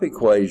top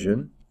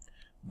equation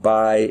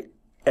by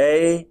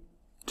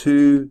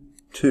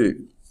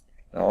A22.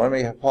 Now let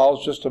me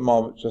pause just a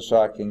moment just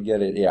so I can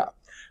get it out.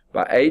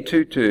 By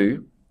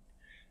A22,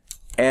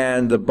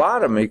 and the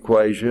bottom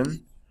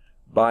equation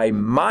by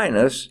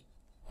minus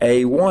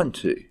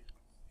A12.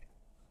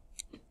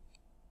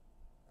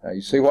 Now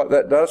you see what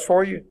that does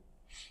for you?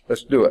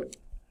 Let's do it.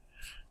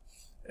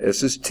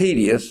 This is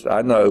tedious,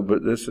 I know,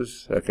 but this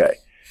is, okay.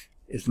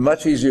 It's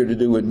much easier to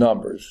do with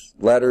numbers.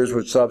 Letters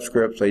with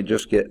subscripts, they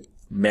just get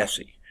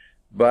messy.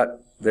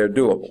 But they're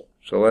doable,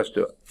 so let's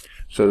do it.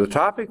 So the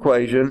top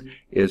equation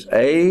is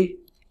A11,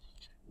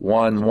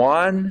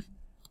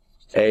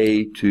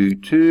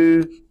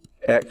 A22,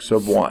 x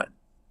sub 1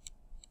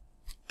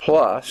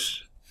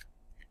 plus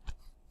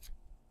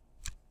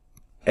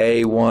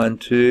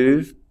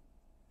A12,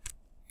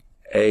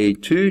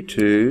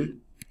 A22,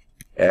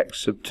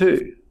 x sub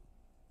 2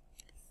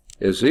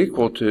 is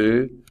equal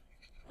to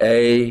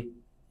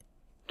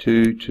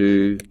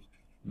A22,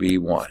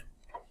 B1.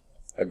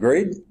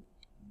 Agreed?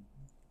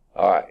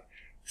 All right.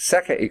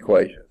 Second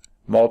equation,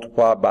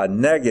 multiply by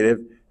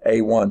negative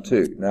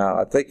A12. Now,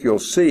 I think you'll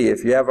see,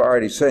 if you haven't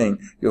already seen,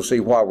 you'll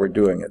see why we're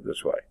doing it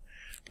this way.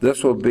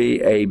 This will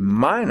be a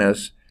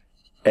minus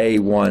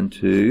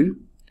A12,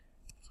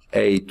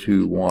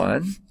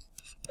 A21,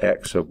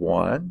 x sub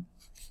 1,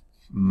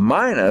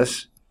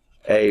 minus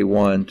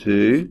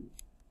A12,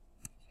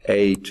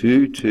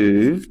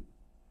 A22,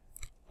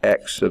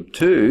 x sub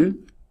 2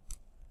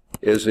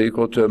 is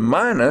equal to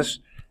minus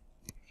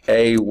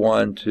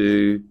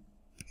A12,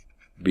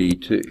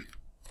 B2.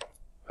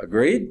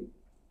 Agreed?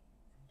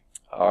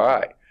 All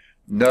right.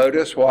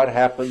 Notice what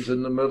happens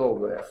in the middle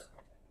there.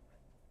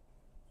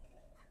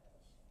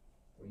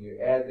 When you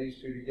add these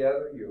two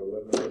together, you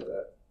eliminate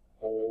that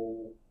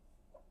whole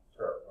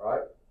term,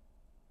 right?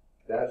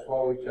 That's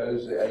why we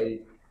chose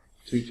the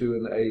A22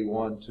 and the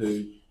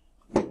A12.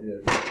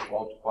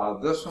 Multiply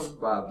this one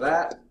by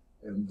that,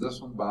 and this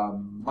one by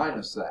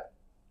minus that.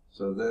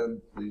 So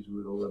then these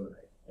would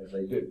eliminate, and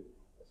they do.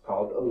 It's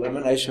called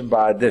elimination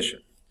by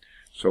addition.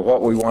 So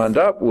what we wind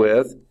up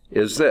with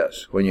is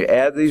this. When you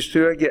add these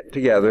two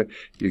together,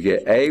 you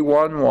get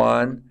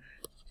A11,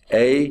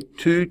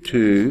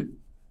 A22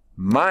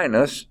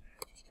 minus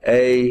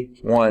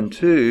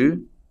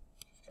A12,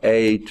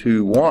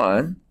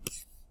 A21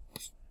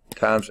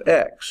 times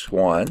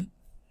X1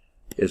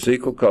 is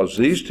equal, because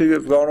these two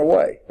have gone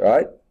away,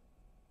 right?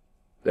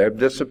 They've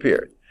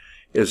disappeared.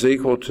 Is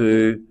equal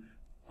to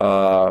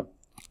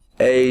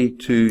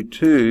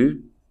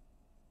A22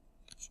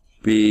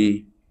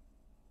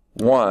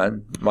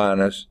 B1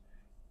 minus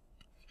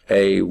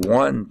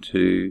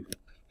A12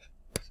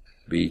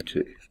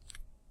 B2.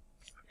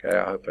 Okay,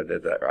 I hope I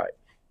did that right.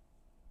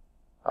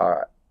 All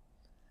right.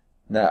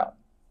 Now,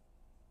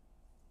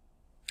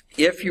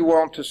 if you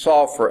want to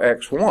solve for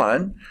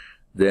x1,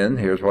 then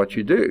here's what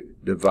you do.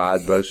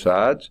 Divide both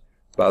sides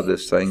by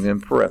this thing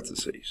in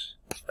parentheses.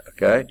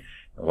 Okay?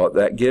 And what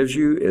that gives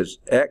you is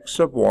x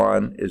sub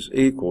 1 is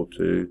equal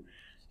to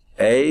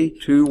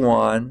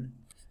A21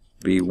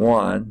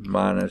 B1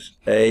 minus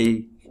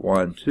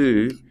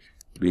A12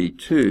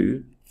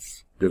 B2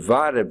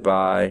 divided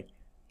by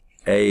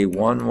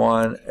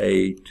A11,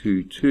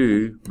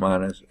 A22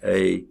 minus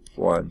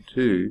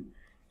A12,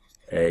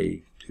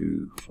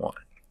 A21.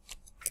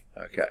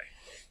 Okay.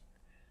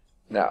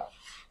 Now,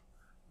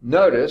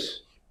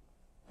 notice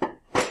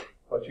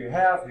what you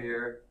have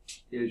here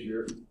is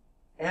your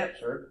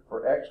answer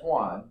for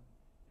x1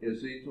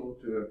 is equal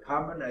to a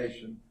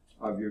combination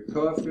of your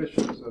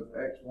coefficients of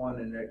x1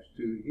 and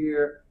x2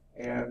 here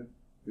and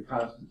the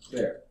constants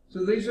there.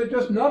 So these are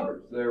just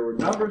numbers. There were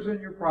numbers in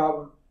your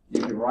problem.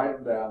 You can write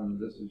them down, and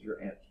this is your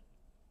answer.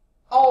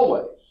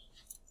 Always.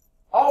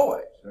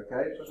 Always.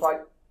 Okay? It's just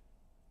like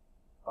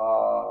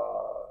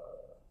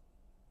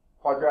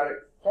quadratic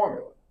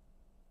formula.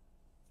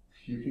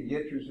 You can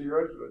get your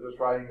zeros by just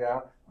writing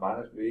down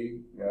minus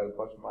b,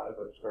 plus or minus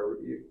x squared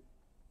root u.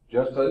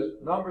 Just those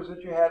numbers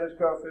that you had as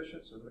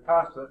coefficients and the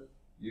constant,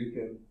 you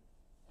can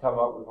come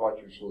up with what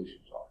your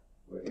solutions are.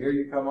 But here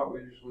you come up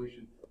with your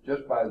solution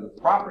just by the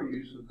proper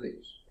use of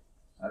these.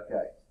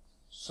 Okay.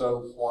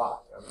 So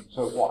what?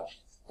 So what?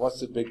 What's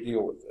the big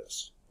deal with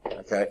this?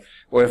 Okay.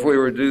 Well, if we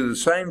were to do the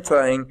same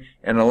thing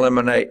and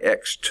eliminate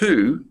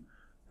x2,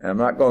 and I'm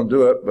not going to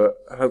do it,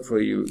 but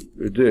hopefully you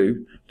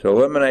do. To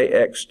eliminate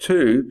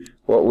x2,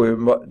 what we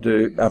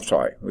do,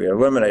 we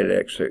eliminated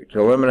x2. To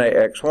eliminate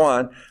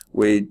x1,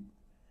 we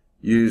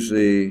use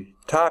the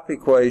top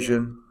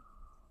equation,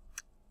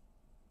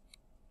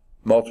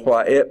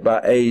 multiply it by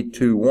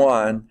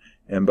a21,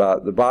 and by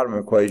the bottom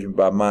equation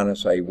by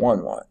minus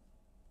a11,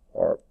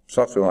 or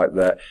something like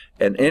that.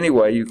 And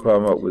anyway, you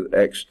come up with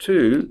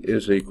x2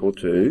 is equal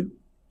to,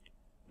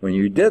 when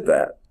you did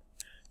that,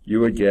 you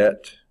would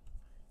get,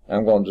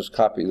 I'm going to just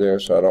copy there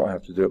so I don't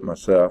have to do it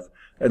myself.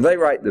 And they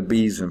write the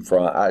B's in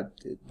front.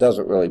 It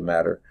doesn't really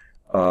matter.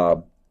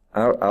 I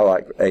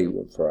like A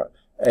in front.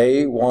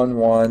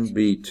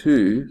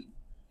 A11B2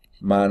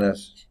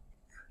 minus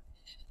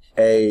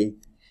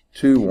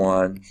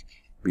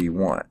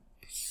A21B1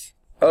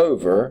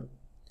 over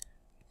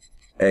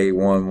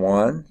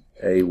A11,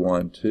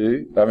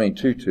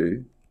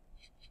 A12,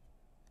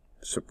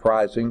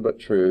 surprising but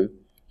true,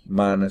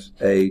 minus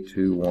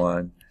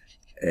A21,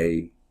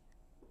 A12.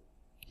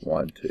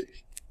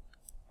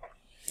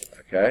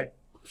 Okay?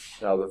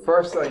 Now the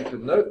first thing to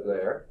note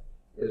there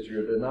is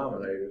your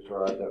denominators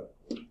are identical.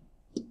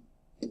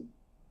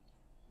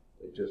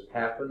 They just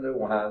happen to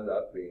wind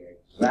up being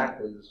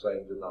exactly the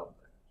same denominators.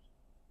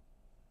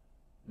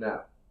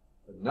 Now,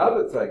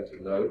 another thing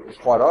to note is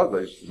what are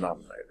those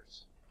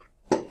denominators?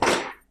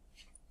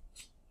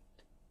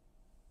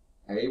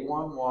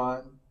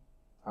 A11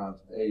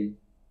 times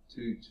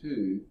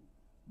A22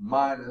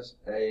 minus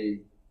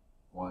A12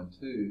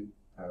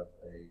 times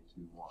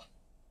A21.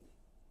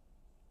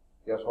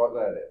 Guess what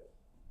that is?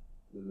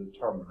 The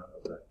determinant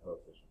of that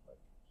coefficient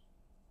matrix.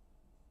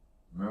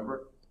 Remember?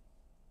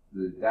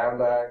 The down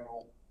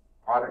diagonal,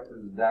 product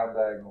of the down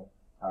diagonal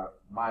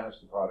minus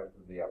the product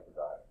of the upper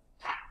diagonal.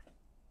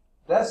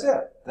 That's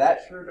it.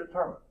 That's your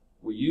determinant.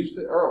 We used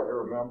it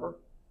earlier, remember?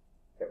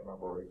 Can't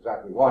remember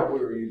exactly what we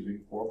were using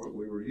it for, but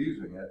we were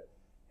using it,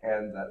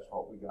 and that's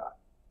what we got.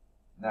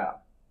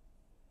 Now,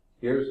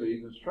 here's the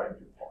even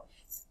stranger part.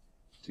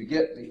 To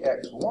get the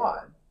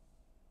x1,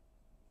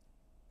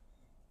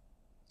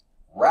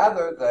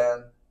 rather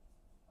than,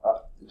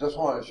 just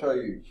want to show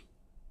you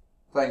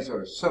things that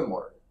are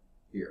similar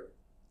here.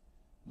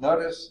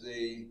 Notice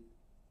the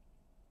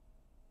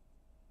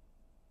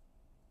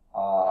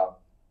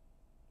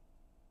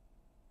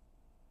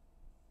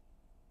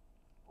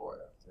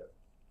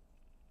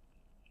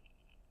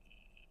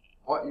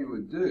what you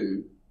would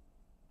do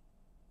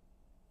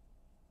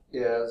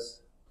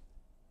is,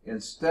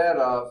 instead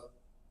of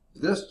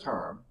this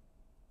term,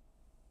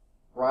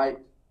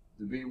 write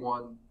the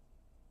B1,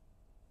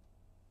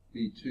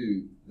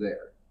 B2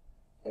 there,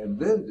 and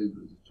then do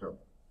the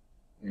determinant.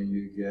 And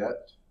you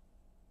get,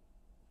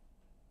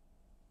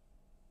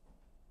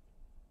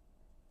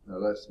 now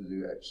that's to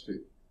do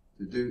x2.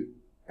 To do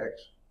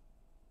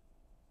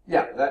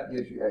that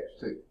gives you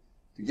x2.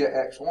 To get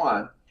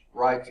x1,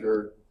 write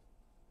your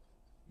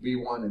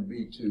B1 and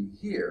B2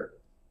 here,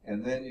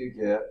 and then you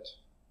get,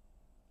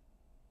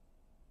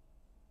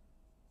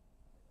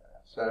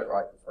 I said it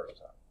right the first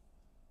time.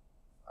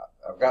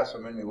 I've got so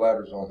many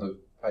letters on the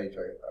page,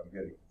 I'm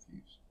getting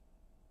confused.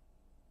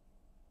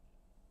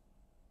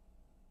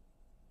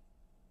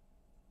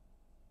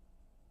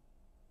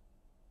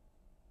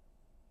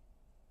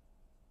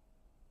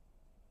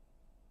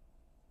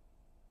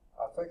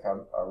 I think I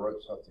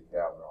wrote something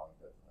down wrong,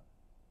 didn't I?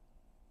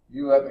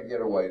 You let me get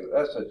away.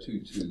 That's a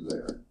 2-2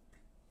 there.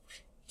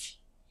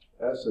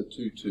 That's a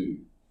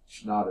 2-2,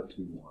 not a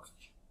 2-1.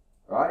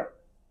 Right?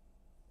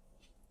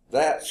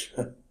 That's,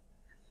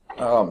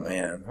 oh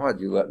man,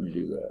 why'd you let me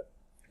do that?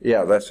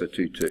 Yeah, that's a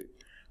 2-2.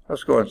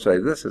 Let's go and say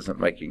this isn't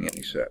making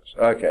any sense.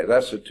 Okay,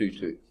 that's a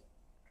 2-2.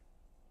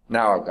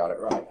 Now I've got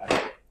it right.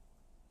 Okay.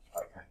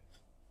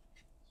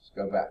 Let's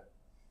go back.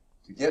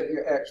 To get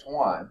your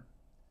x1,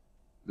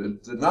 the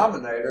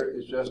denominator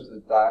is just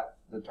the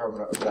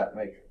determinant of that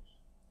matrix.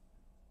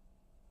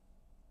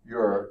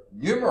 Your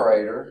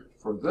numerator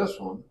for this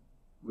one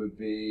would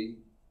be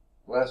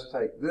let's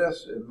take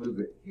this and move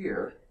it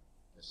here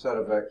instead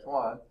of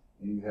x1.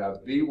 And you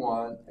have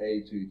b1,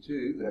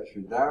 a22, that's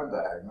your down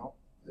diagonal.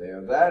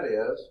 There that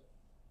is,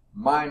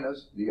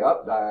 minus the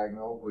up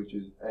diagonal, which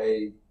is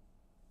a12,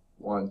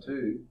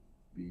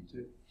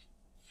 b2.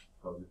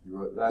 Because if you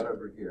wrote that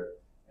over here,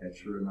 and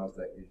sure enough,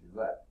 that gives you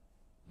that.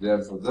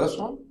 Then for this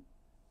one,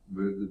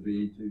 move the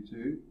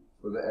b22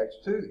 for the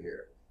x2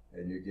 here.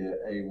 And you get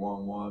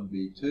a11,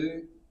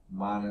 b2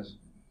 minus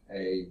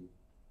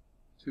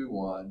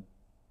a21,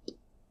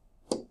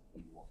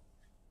 b1.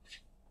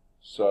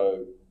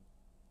 So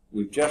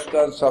we've just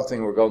done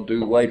something we're going to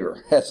do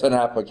later as an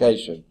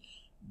application,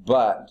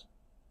 but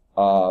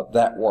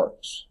that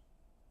works.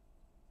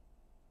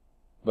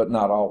 But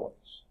not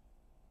always.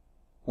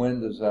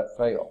 When does that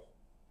fail?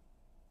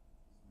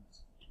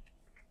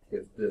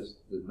 If this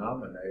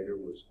denominator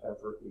was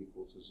ever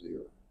equal to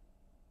 0.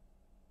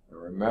 And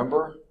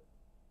remember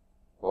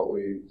what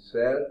we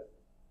said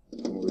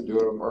when we were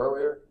doing them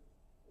earlier?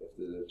 If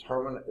the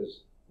determinant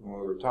is, when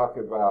we were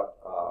talking about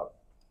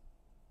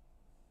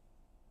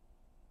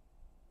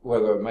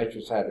whether a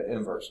matrix had an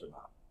inverse or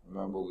not.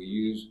 Remember, we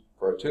used,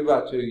 for a 2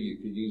 by 2, you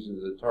could use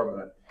the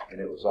determinant, and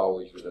it was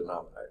always your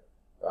denominator,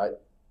 right?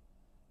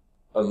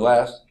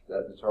 Unless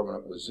that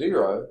determinant was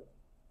 0,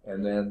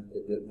 and then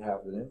it didn't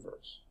have an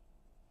inverse.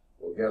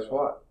 Well, guess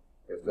what?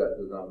 If that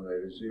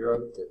denominator is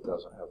 0, it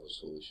doesn't have a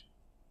solution.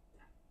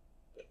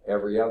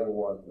 Every other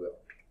one will,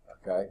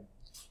 okay?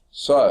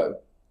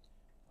 So,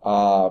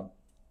 I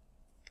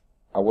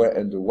went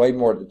into way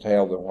more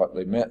detail than what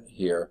they meant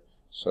here.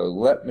 So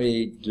let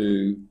me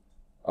do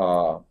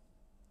the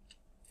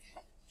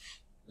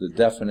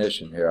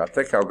definition here. I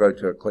think I'll go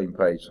to a clean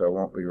page so I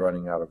won't be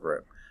running out of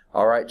room.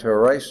 All right, to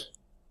erase?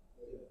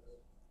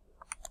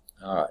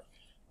 All right.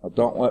 Now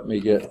don't let me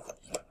get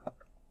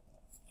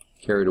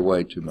carried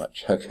away too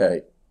much,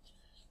 okay?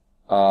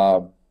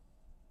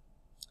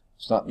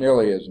 It's not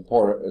nearly as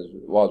important as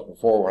it was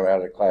before when I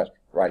had a class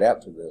right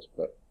after this,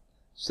 but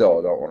still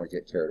I don't want to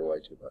get carried away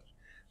too much.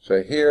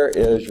 So here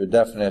is your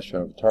definition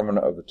of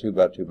determinant of a 2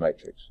 by 2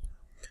 matrix.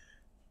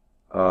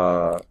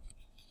 I'll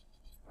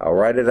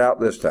write it out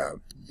this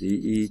time.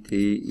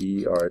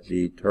 D-E-T-E-R,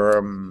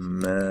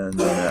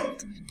 determinant.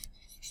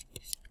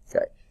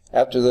 Okay.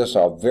 After this,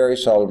 I'll very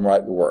seldom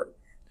write the word.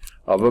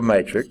 Of a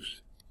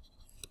matrix.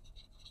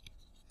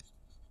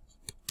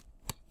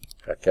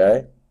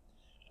 Okay.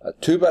 A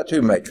 2 by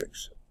 2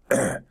 matrix.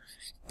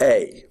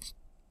 A.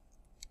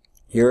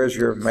 Here is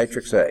your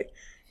matrix A.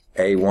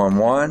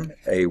 A11,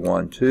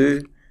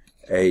 A12,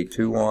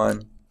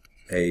 A21,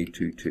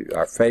 A22.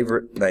 Our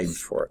favorite names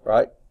for it,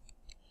 right?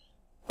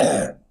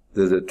 The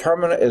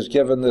determinant is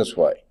given this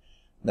way.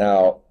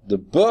 Now, the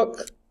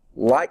book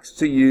likes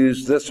to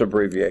use this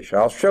abbreviation.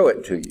 I'll show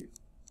it to you.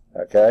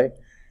 Okay?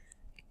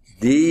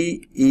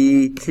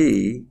 DET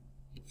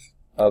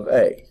of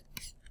A.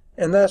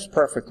 And that's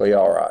perfectly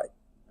all right.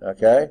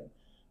 Okay?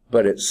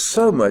 But it's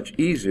so much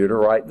easier to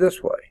write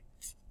this way.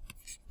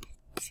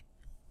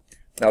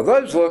 Now,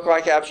 those look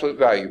like absolute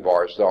value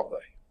bars, don't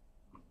they?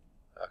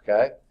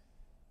 Okay?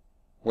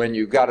 When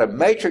you've got a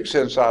matrix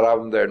inside of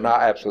them, they're not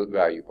absolute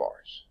value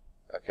bars.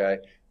 Okay?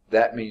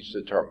 That means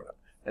determinant.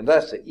 And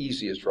that's the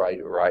easiest way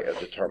to write a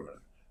determinant.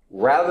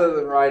 Rather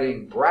than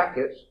writing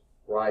brackets,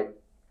 write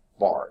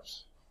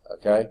bars.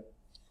 Okay?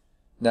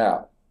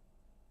 Now,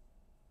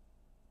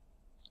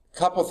 a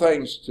couple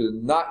things to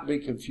not be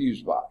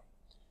confused by.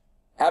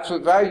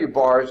 Absolute value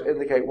bars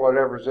indicate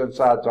whatever's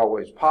inside is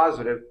always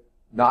positive.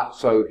 Not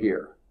so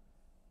here.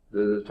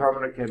 The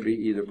determinant can be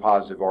either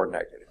positive or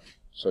negative.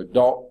 So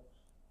don't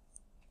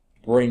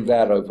bring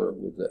that over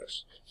with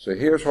this. So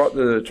here's what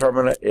the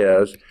determinant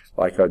is.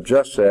 Like I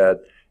just said,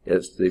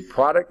 it's the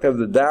product of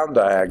the down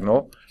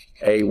diagonal,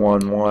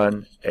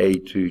 A11,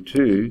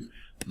 A22,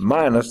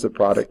 minus the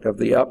product of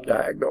the up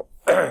diagonal.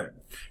 And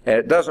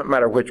it doesn't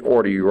matter which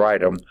order you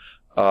write them.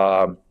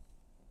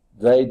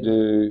 They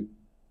do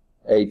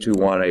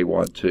A21,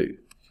 A12.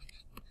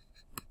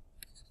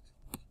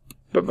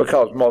 But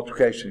because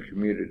multiplication is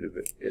commutative,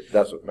 it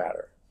doesn't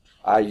matter.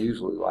 I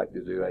usually like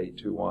to do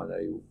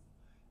A21,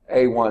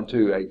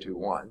 A12,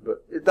 A21,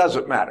 but it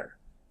doesn't matter.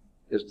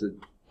 It's the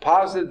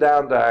positive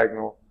down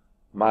diagonal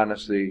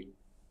minus the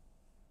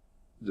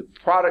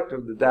product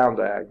of the down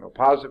diagonal,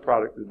 positive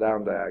product of the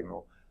down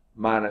diagonal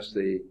minus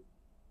the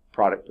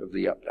product of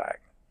the up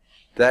diagonal.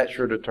 That's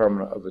your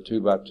determinant of a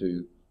 2 by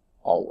 2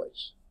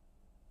 always.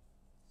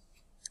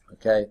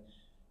 Okay?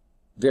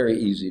 Very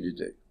easy to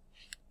do.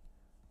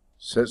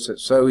 Since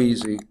it's so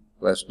easy,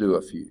 let's do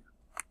a few.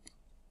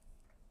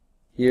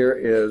 Here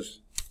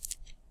is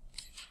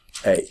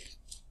A.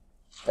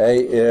 A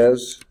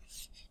is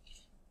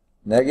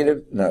 2,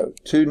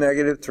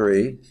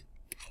 -3,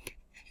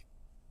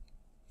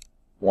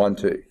 1,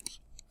 2.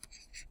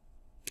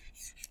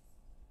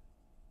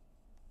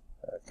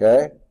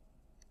 Okay?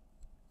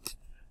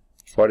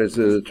 What is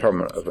the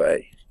determinant of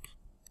A?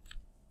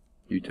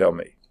 You tell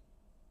me.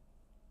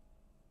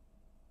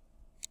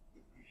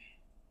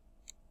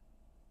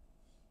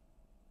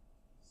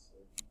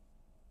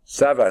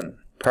 7.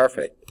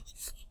 Perfect.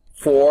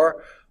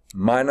 4.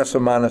 minus a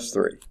minus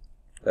 3.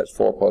 That's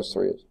 4 plus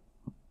 3 is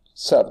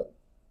 7.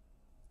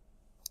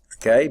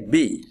 Okay,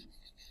 B.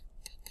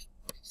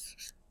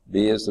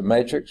 B is the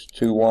matrix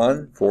 2,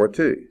 1, 4,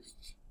 2.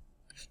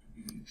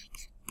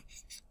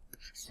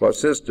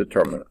 What's this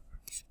determinant?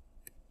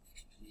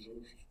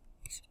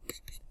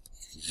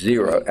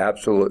 0,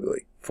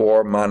 absolutely.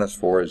 4 minus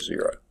 4 is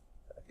 0.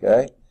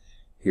 Okay,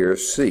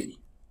 here's C.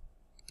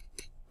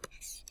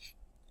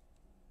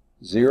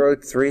 0,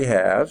 3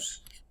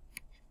 halves,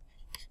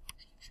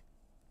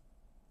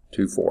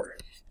 2, 4.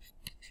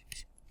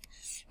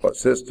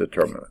 What's this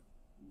determinant?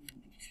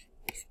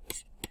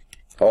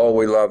 Oh,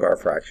 we love our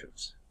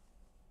fractions.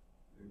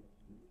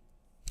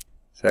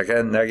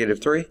 Second,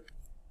 negative 3? Is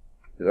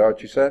that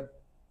what you said?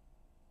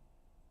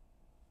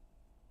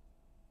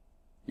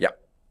 Yeah,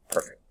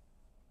 perfect.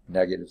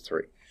 Negative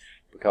 3.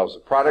 Because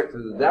the product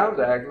of the down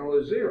diagonal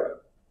is 0.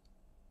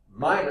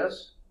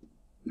 Minus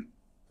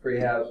 3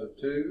 halves of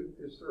 2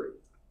 is 3.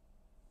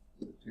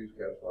 The 2's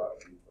got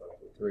 5,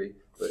 3.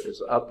 But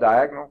it's up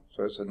diagonal,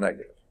 so it's a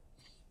negative.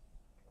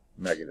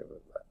 Negative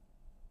of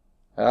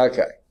that.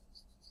 Okay.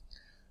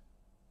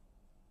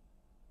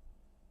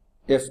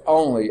 If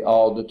only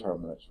all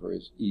determinants were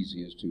as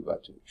easy as 2 by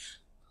 2.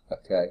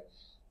 Okay?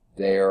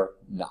 They're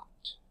not.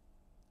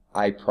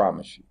 I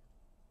promise you.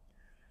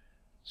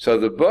 So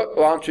the book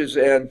launches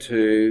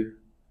into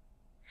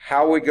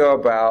how we go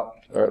about,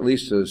 or at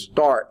least a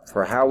start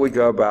for how we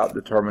go about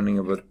determining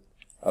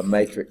a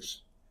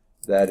matrix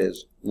that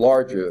is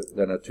larger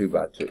than a 2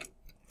 by 2.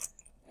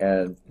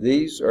 And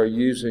these are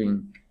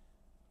using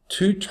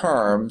two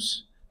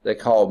terms they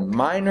call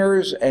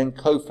minors and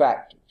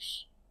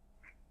cofactors.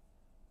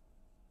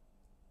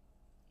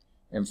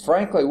 And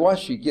frankly,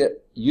 once you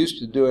get used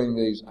to doing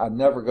these, I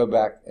never go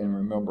back and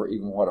remember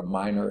even what a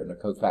minor and a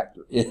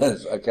cofactor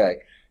is. Okay,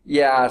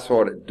 yeah, I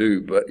sort of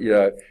do, but you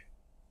know,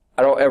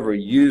 I don't ever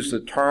use the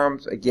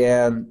terms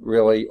again,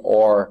 really,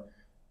 or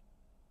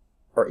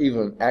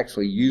even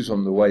actually use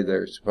them the way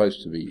they're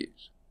supposed to be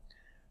used.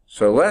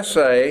 So let's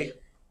say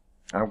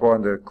I'm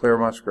going to clear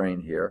my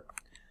screen here,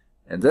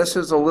 and this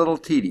is a little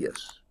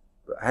tedious,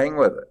 but hang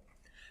with it.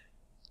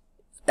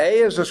 A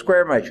is a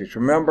square matrix.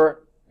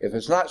 Remember, if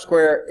it's not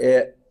square,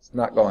 it's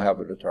not going to have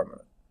a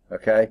determinant,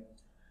 okay?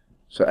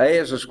 So A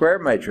is a square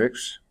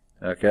matrix,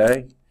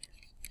 okay?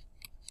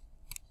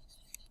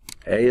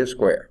 A is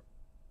square.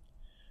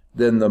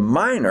 Then the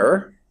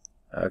minor,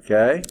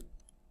 okay,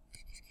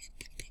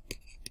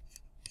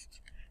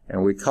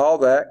 and we call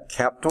that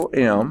capital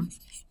M,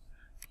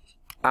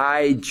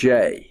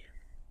 IJ,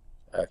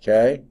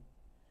 okay,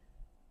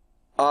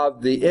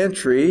 of the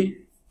entry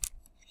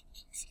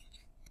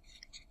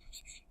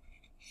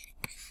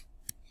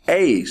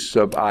A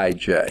sub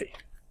ij,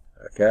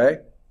 okay,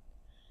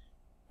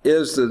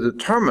 is the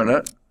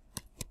determinant.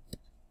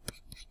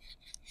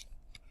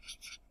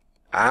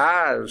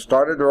 I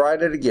started to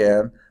write it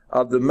again,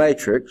 of the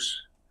matrix.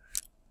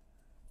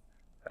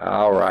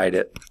 I'll write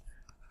it.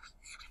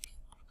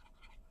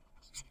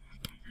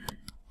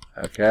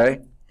 Okay,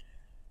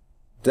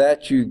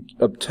 that you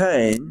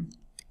obtain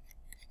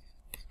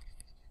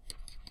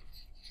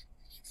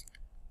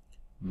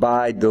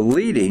by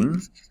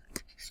deleting.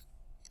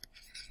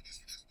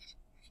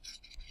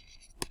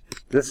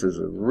 This is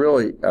a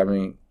really, I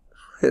mean,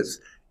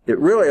 it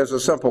really is a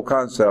simple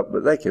concept,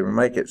 but they can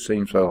make it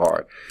seem so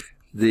hard.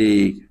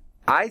 The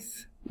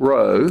ith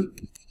row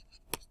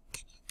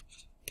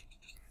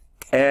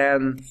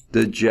and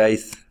the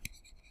jth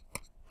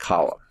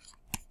column,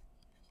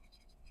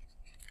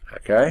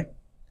 okay,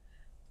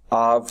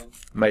 of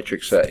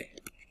matrix A.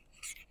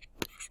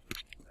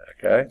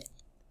 Okay,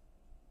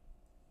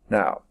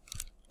 now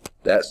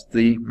that's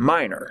the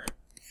minor.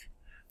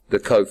 The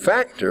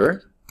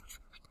cofactor,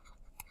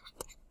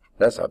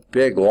 that's a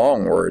big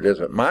long word,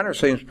 isn't it? Minor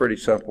seems pretty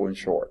simple and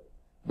short,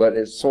 but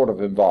it's sort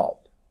of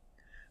involved.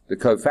 The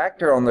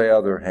cofactor, on the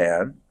other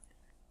hand,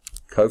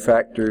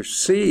 cofactor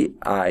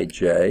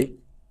Cij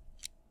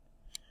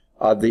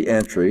of the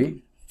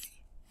entry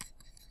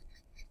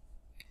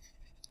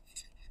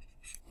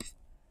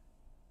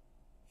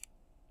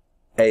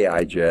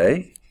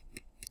Aij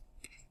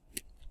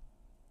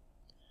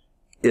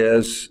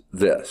is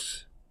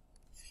this.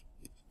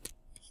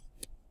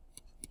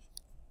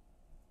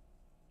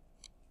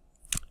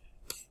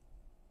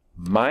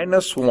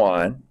 Minus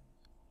 1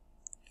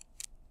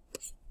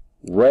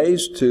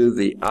 raised to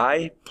the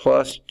I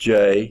plus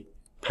j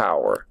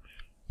power.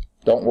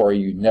 Don't worry,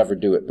 you never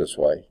do it this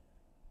way,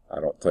 I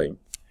don't think,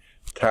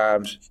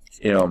 times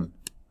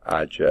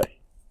Mij.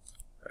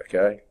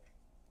 Okay?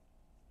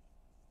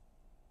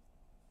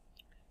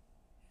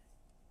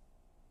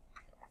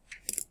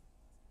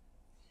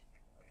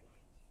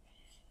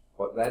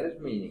 What that is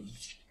meaning,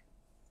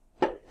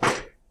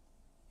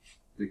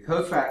 the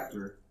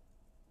cofactor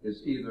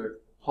is either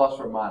plus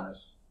or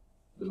minus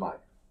the minor.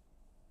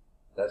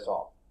 That's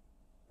all.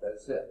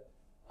 That's it.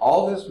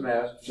 All this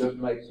mess just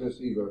makes this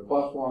either a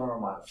plus 1 or a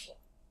minus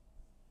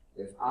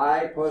 1. If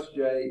I plus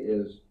j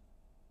is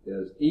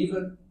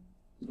even,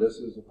 this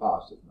is a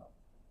positive number.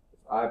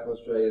 If I plus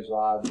j is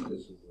odd,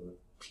 this is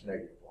a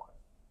negative 1.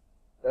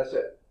 That's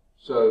it.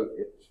 So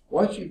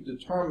once you've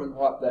determined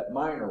what that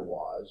minor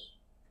was,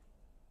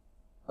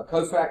 a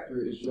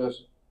cofactor is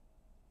just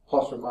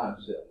plus or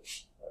minus it.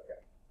 Okay.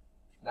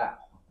 Now,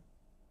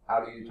 how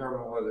do you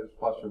determine whether it's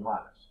plus or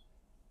minus?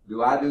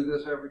 Do I do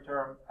this every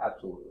term?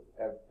 Absolutely.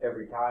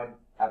 Every time?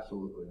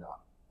 Absolutely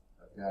not.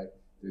 Okay?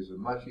 There's a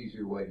much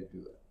easier way to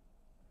do it.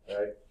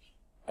 Okay?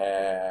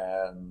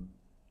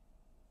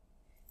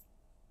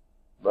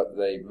 But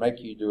they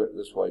make you do it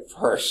this way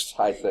first,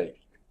 I think.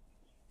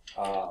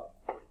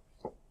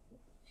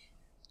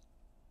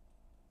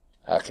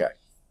 Okay.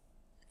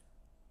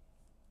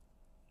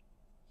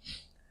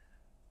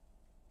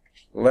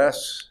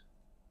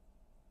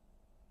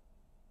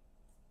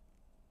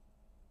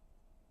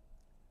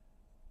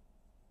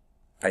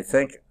 I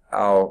think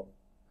I'll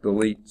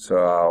delete so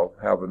I'll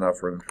have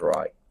enough room to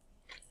write.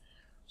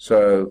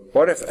 So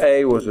what if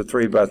A was a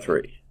 3 by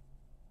 3?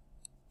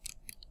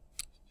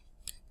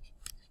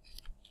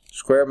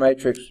 Square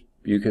matrix,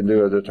 you can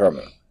do a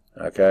determinant.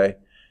 Okay?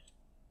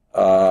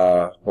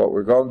 What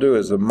we're going to do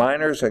is the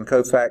minors and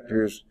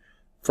cofactors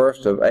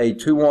first of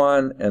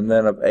A21 and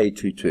then of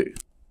A22.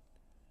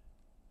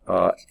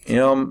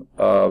 M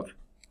of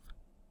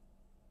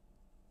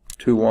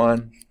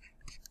 21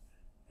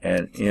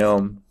 and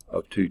M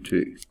of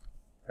 22.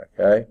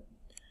 Okay?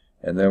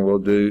 And then we'll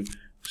do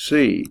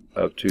C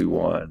of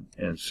 21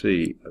 and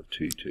C of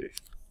 22.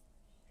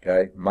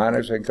 Okay?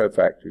 Minors and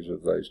cofactors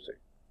of those two.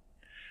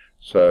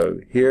 So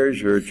here's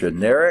your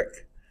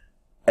generic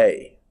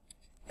A.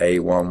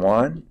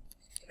 A11,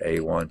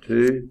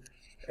 A12,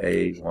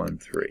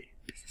 A13.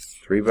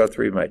 3 by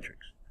 3 matrix.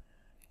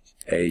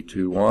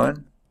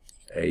 A21,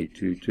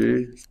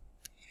 A22,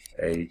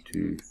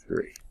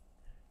 A23.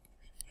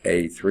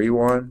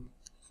 A31,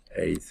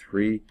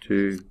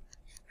 A32,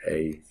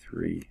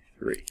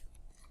 A33.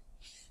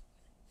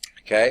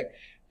 Okay?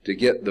 To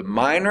get the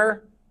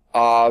minor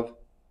of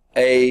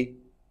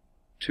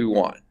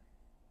A21.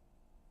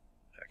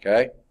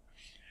 Okay?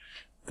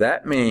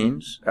 That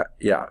means,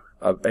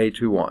 of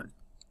A21.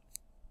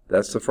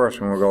 That's the first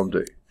one we're going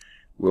to do.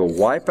 We'll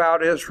wipe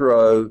out its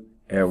row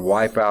and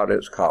wipe out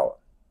its column.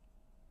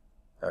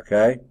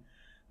 Okay?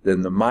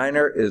 Then the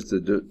minor is the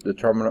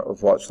determinant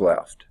of what's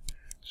left.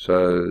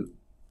 So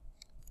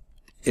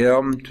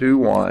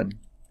M21,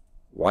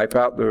 wipe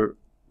out the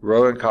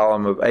row and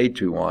column of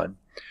A21,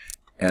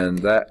 and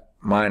that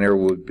minor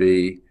would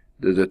be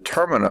the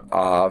determinant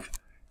of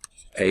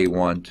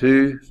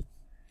A12,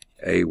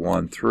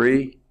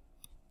 A13,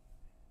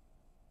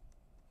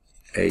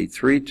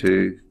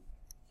 A32,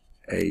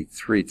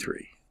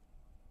 A33.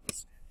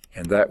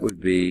 And that would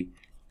be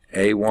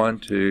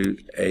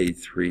A12,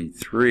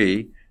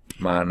 A33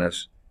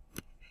 minus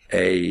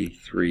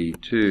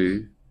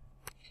A32,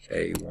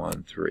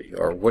 A13,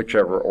 or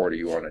whichever order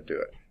you want to do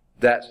it.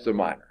 That's the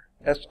minor.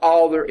 That's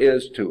all there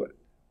is to it.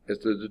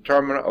 It's the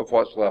determinant of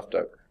what's left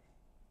over.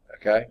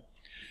 Okay?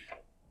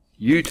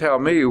 You tell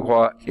me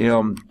what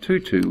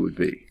M22 would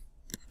be.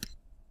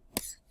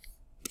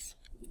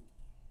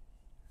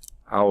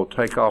 I will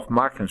take off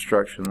my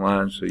construction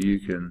line so you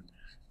can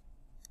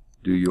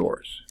do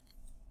yours.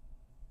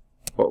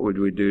 What would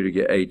we do to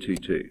get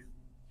A22?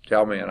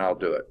 Tell me and I'll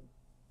do it.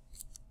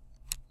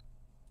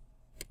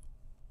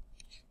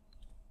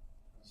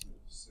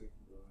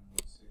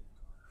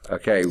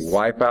 Okay,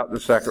 wipe out the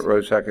second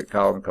row, second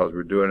column, because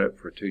we're doing it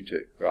for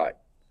 2-2. Right.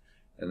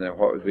 And then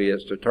what would be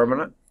its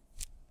determinant?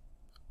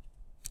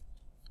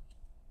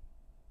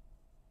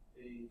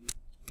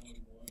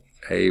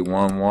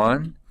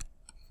 A11,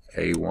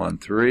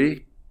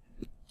 A13,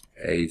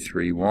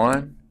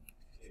 A31,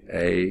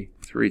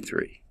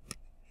 A33.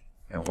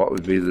 And what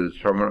would be the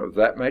determinant of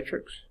that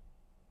matrix?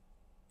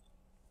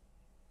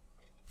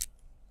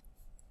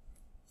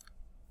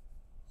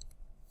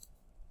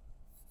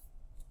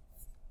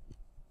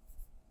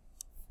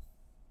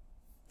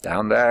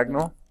 Down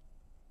diagonal?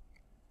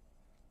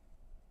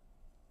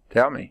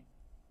 Tell me.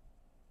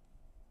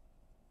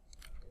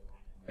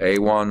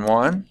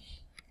 A11,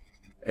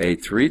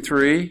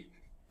 A33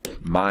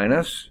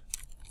 minus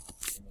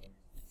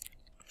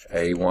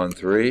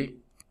A13,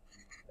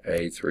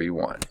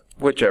 A31.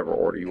 Whichever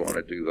order you want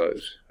to do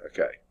those.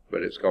 Okay,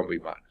 but it's going to be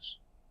minus.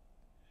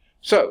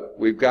 So,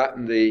 we've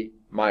gotten the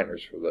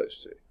minors for those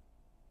two.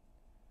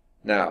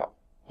 Now,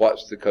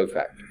 what's the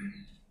cofactor?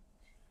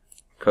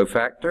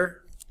 Cofactor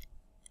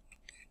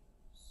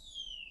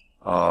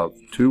of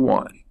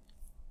 2-1.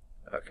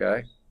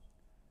 Okay?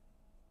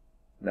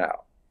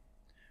 Now,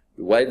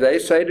 the way they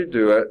say to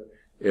do it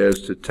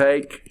is to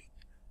take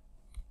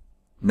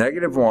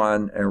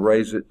 -1 and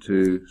raise it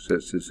to,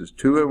 since this is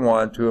 2 and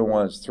 1, 2 and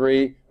 1 is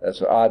 3,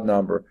 that's an odd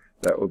number,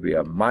 that would be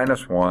a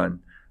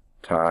 -1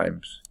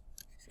 times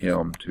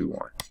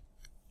M21.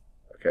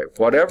 Okay,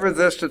 whatever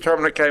this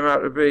determinant came out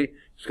to be,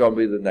 it's going to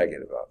be the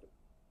negative of it.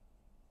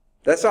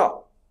 That's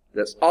all.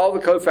 That's all the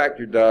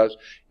cofactor does,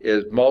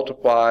 is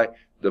multiply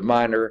the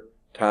minor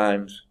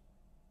times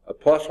a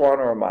 +1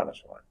 or a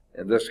 -1.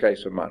 In this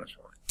case, a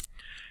 -1.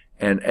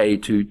 And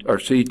A2 or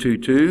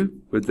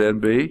C22 would then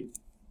be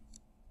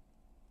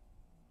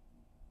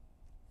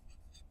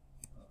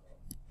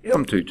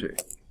M22.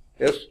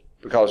 It's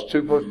because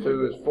 2 plus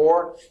 2 is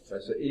 4.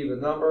 That's an even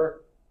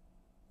number.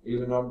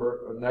 Even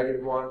number of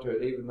 -1 to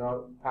an even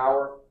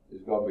power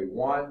is going to be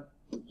 1.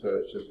 So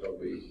it's just going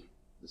to be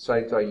the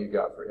same thing you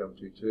got for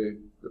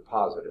M22, the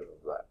positive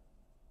of that.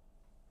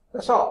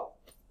 That's all.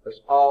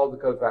 That's all the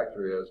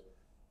cofactor is.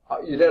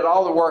 You did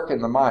all the work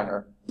in the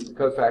minor. The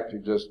cofactor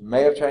just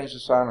may have changed the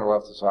sign or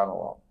left the sign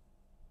alone.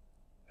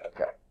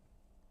 Okay.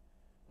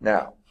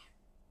 Now,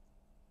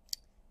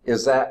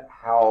 is that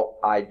how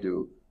I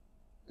do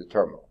the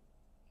terminal?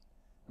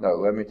 No,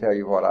 let me tell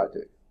you what I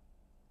do.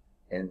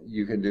 And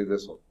you can do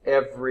this on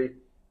every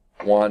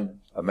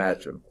one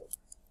imaginable.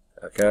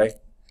 Okay?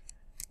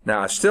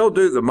 Now, I still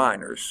do the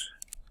minors,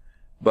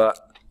 but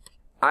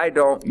I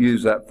don't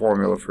use that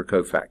formula for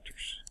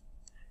cofactors.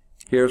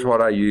 Here's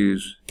what I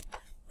use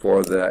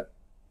for the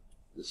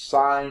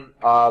sign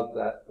of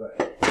that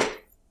thing.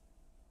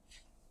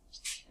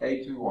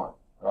 A21,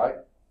 right?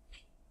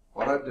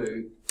 What I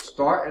do,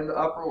 start in the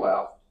upper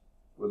left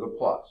with a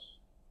plus.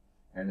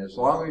 And as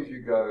long as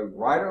you go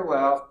right or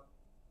left,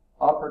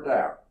 up or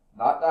down,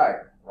 not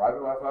diagonal, right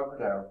or left, up or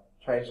down,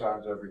 change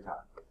signs every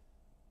time.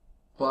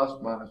 Plus,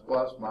 minus,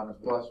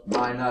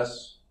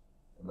 minus,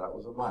 and that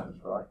was a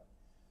minus, right?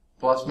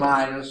 Plus,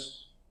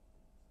 minus,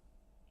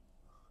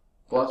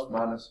 plus,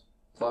 minus,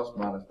 plus,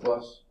 minus,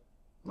 plus,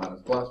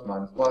 minus, plus,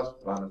 minus,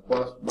 plus, minus,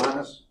 plus,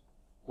 minus.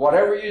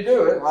 Whatever you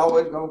do, it's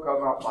always going to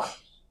come out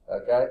minus,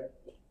 okay?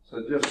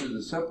 So just do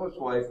the simplest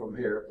way from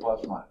here,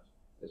 plus, minus.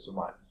 It's a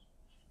minus.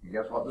 And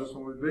guess what this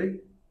one would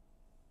be?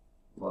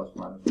 Plus,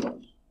 minus,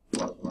 plus,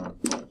 plus, minus,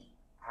 plus.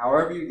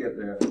 However you get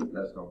there,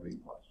 that's going to be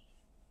plus.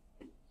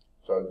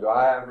 So do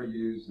I ever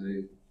use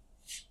the,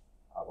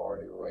 I've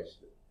already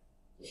erased it,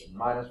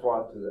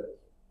 -1 to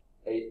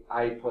the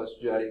I plus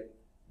j?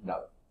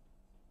 No.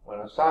 When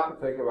I stop and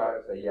think about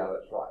it, I say, yeah,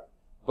 that's right.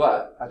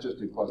 But I just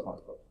do plus,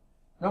 minus, plus.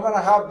 No matter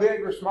how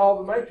big or small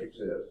the matrix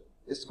is,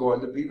 it's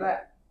going to be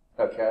that,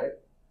 okay?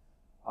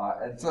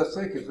 And so let's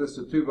think, is this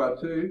a 2 by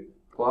 2?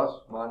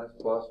 Plus, minus,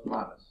 plus,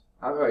 minus.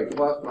 I'm sorry,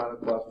 plus, minus,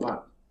 plus,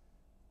 minus.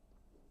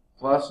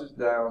 Plus is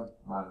down,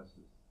 minus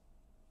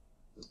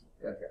is.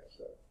 Okay,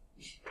 so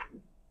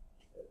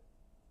it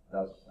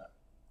doesn't matter.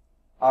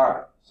 All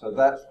right, so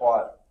that's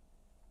what.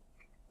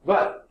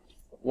 But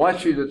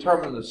once you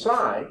determine the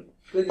sign,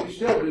 then you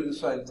still do the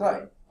same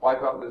thing.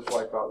 Wipe out this,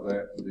 wipe out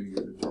that, and do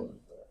your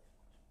determinant there.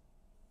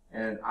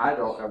 And I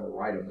don't ever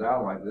write them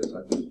down like this.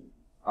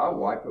 I'll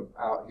wipe them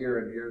out here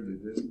and here, do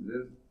this,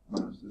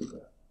 minus this,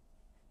 that.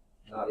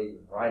 Not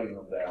even writing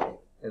them down,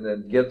 and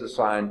then give the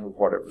sign of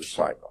whatever the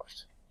sign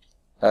was.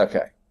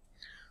 Okay.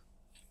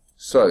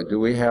 So, do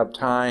we have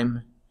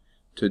time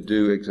to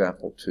do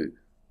example 2?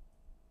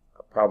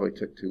 I probably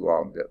took too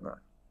long, didn't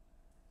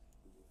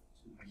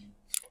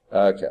I?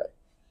 Okay.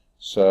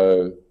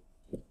 So,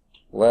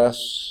 I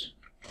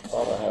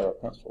thought I had a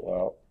pencil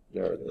out.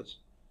 There it is.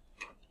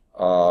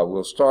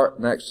 We'll start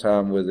next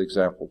time with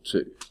example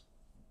 2.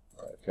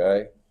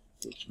 Okay?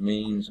 Which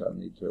means I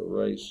need to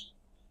erase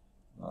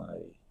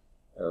my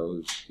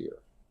arrows here.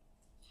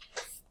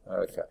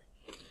 Okay.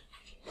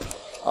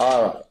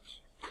 All right.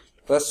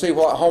 Let's see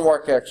what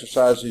homework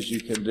exercises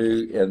you can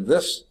do in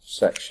this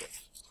section.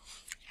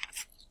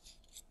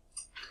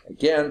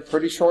 Again,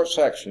 pretty short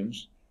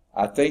sections.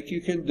 I think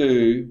you can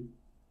do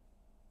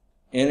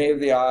any of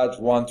the odds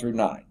 1 through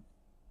 9.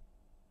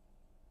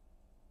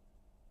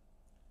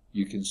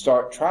 You can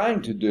start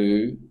trying to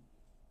do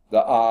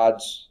the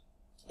odds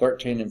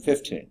 13 and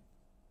 15.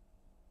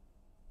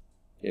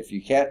 If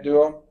you can't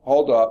do them,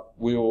 hold up.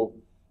 We'll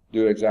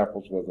do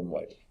examples with them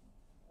later.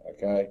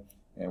 Okay?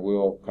 And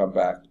we'll come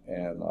back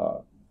and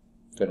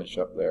finish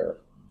up there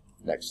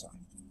next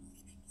time.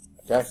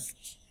 Okay?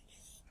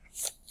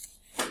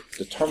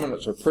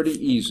 Determinants are pretty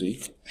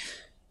easy.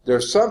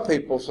 There's some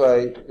people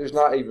say there's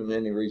not even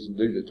any reason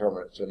to do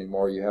determinants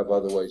anymore. You have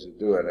other ways of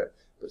doing it.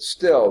 But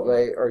still,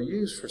 they are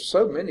used for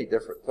so many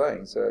different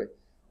things.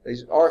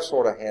 These are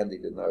sort of handy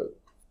to know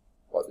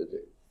what to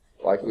do.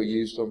 Like we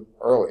used them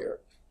earlier.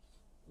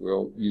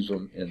 We'll use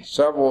them in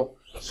several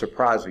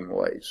surprising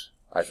ways,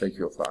 I think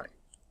you'll find.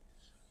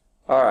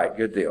 All right,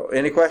 good deal.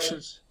 Any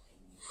questions?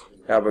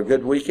 Have a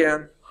good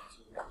weekend.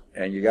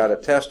 And you got a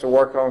test to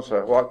work on,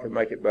 so what can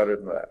make it better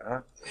than that,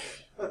 huh?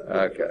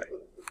 Okay.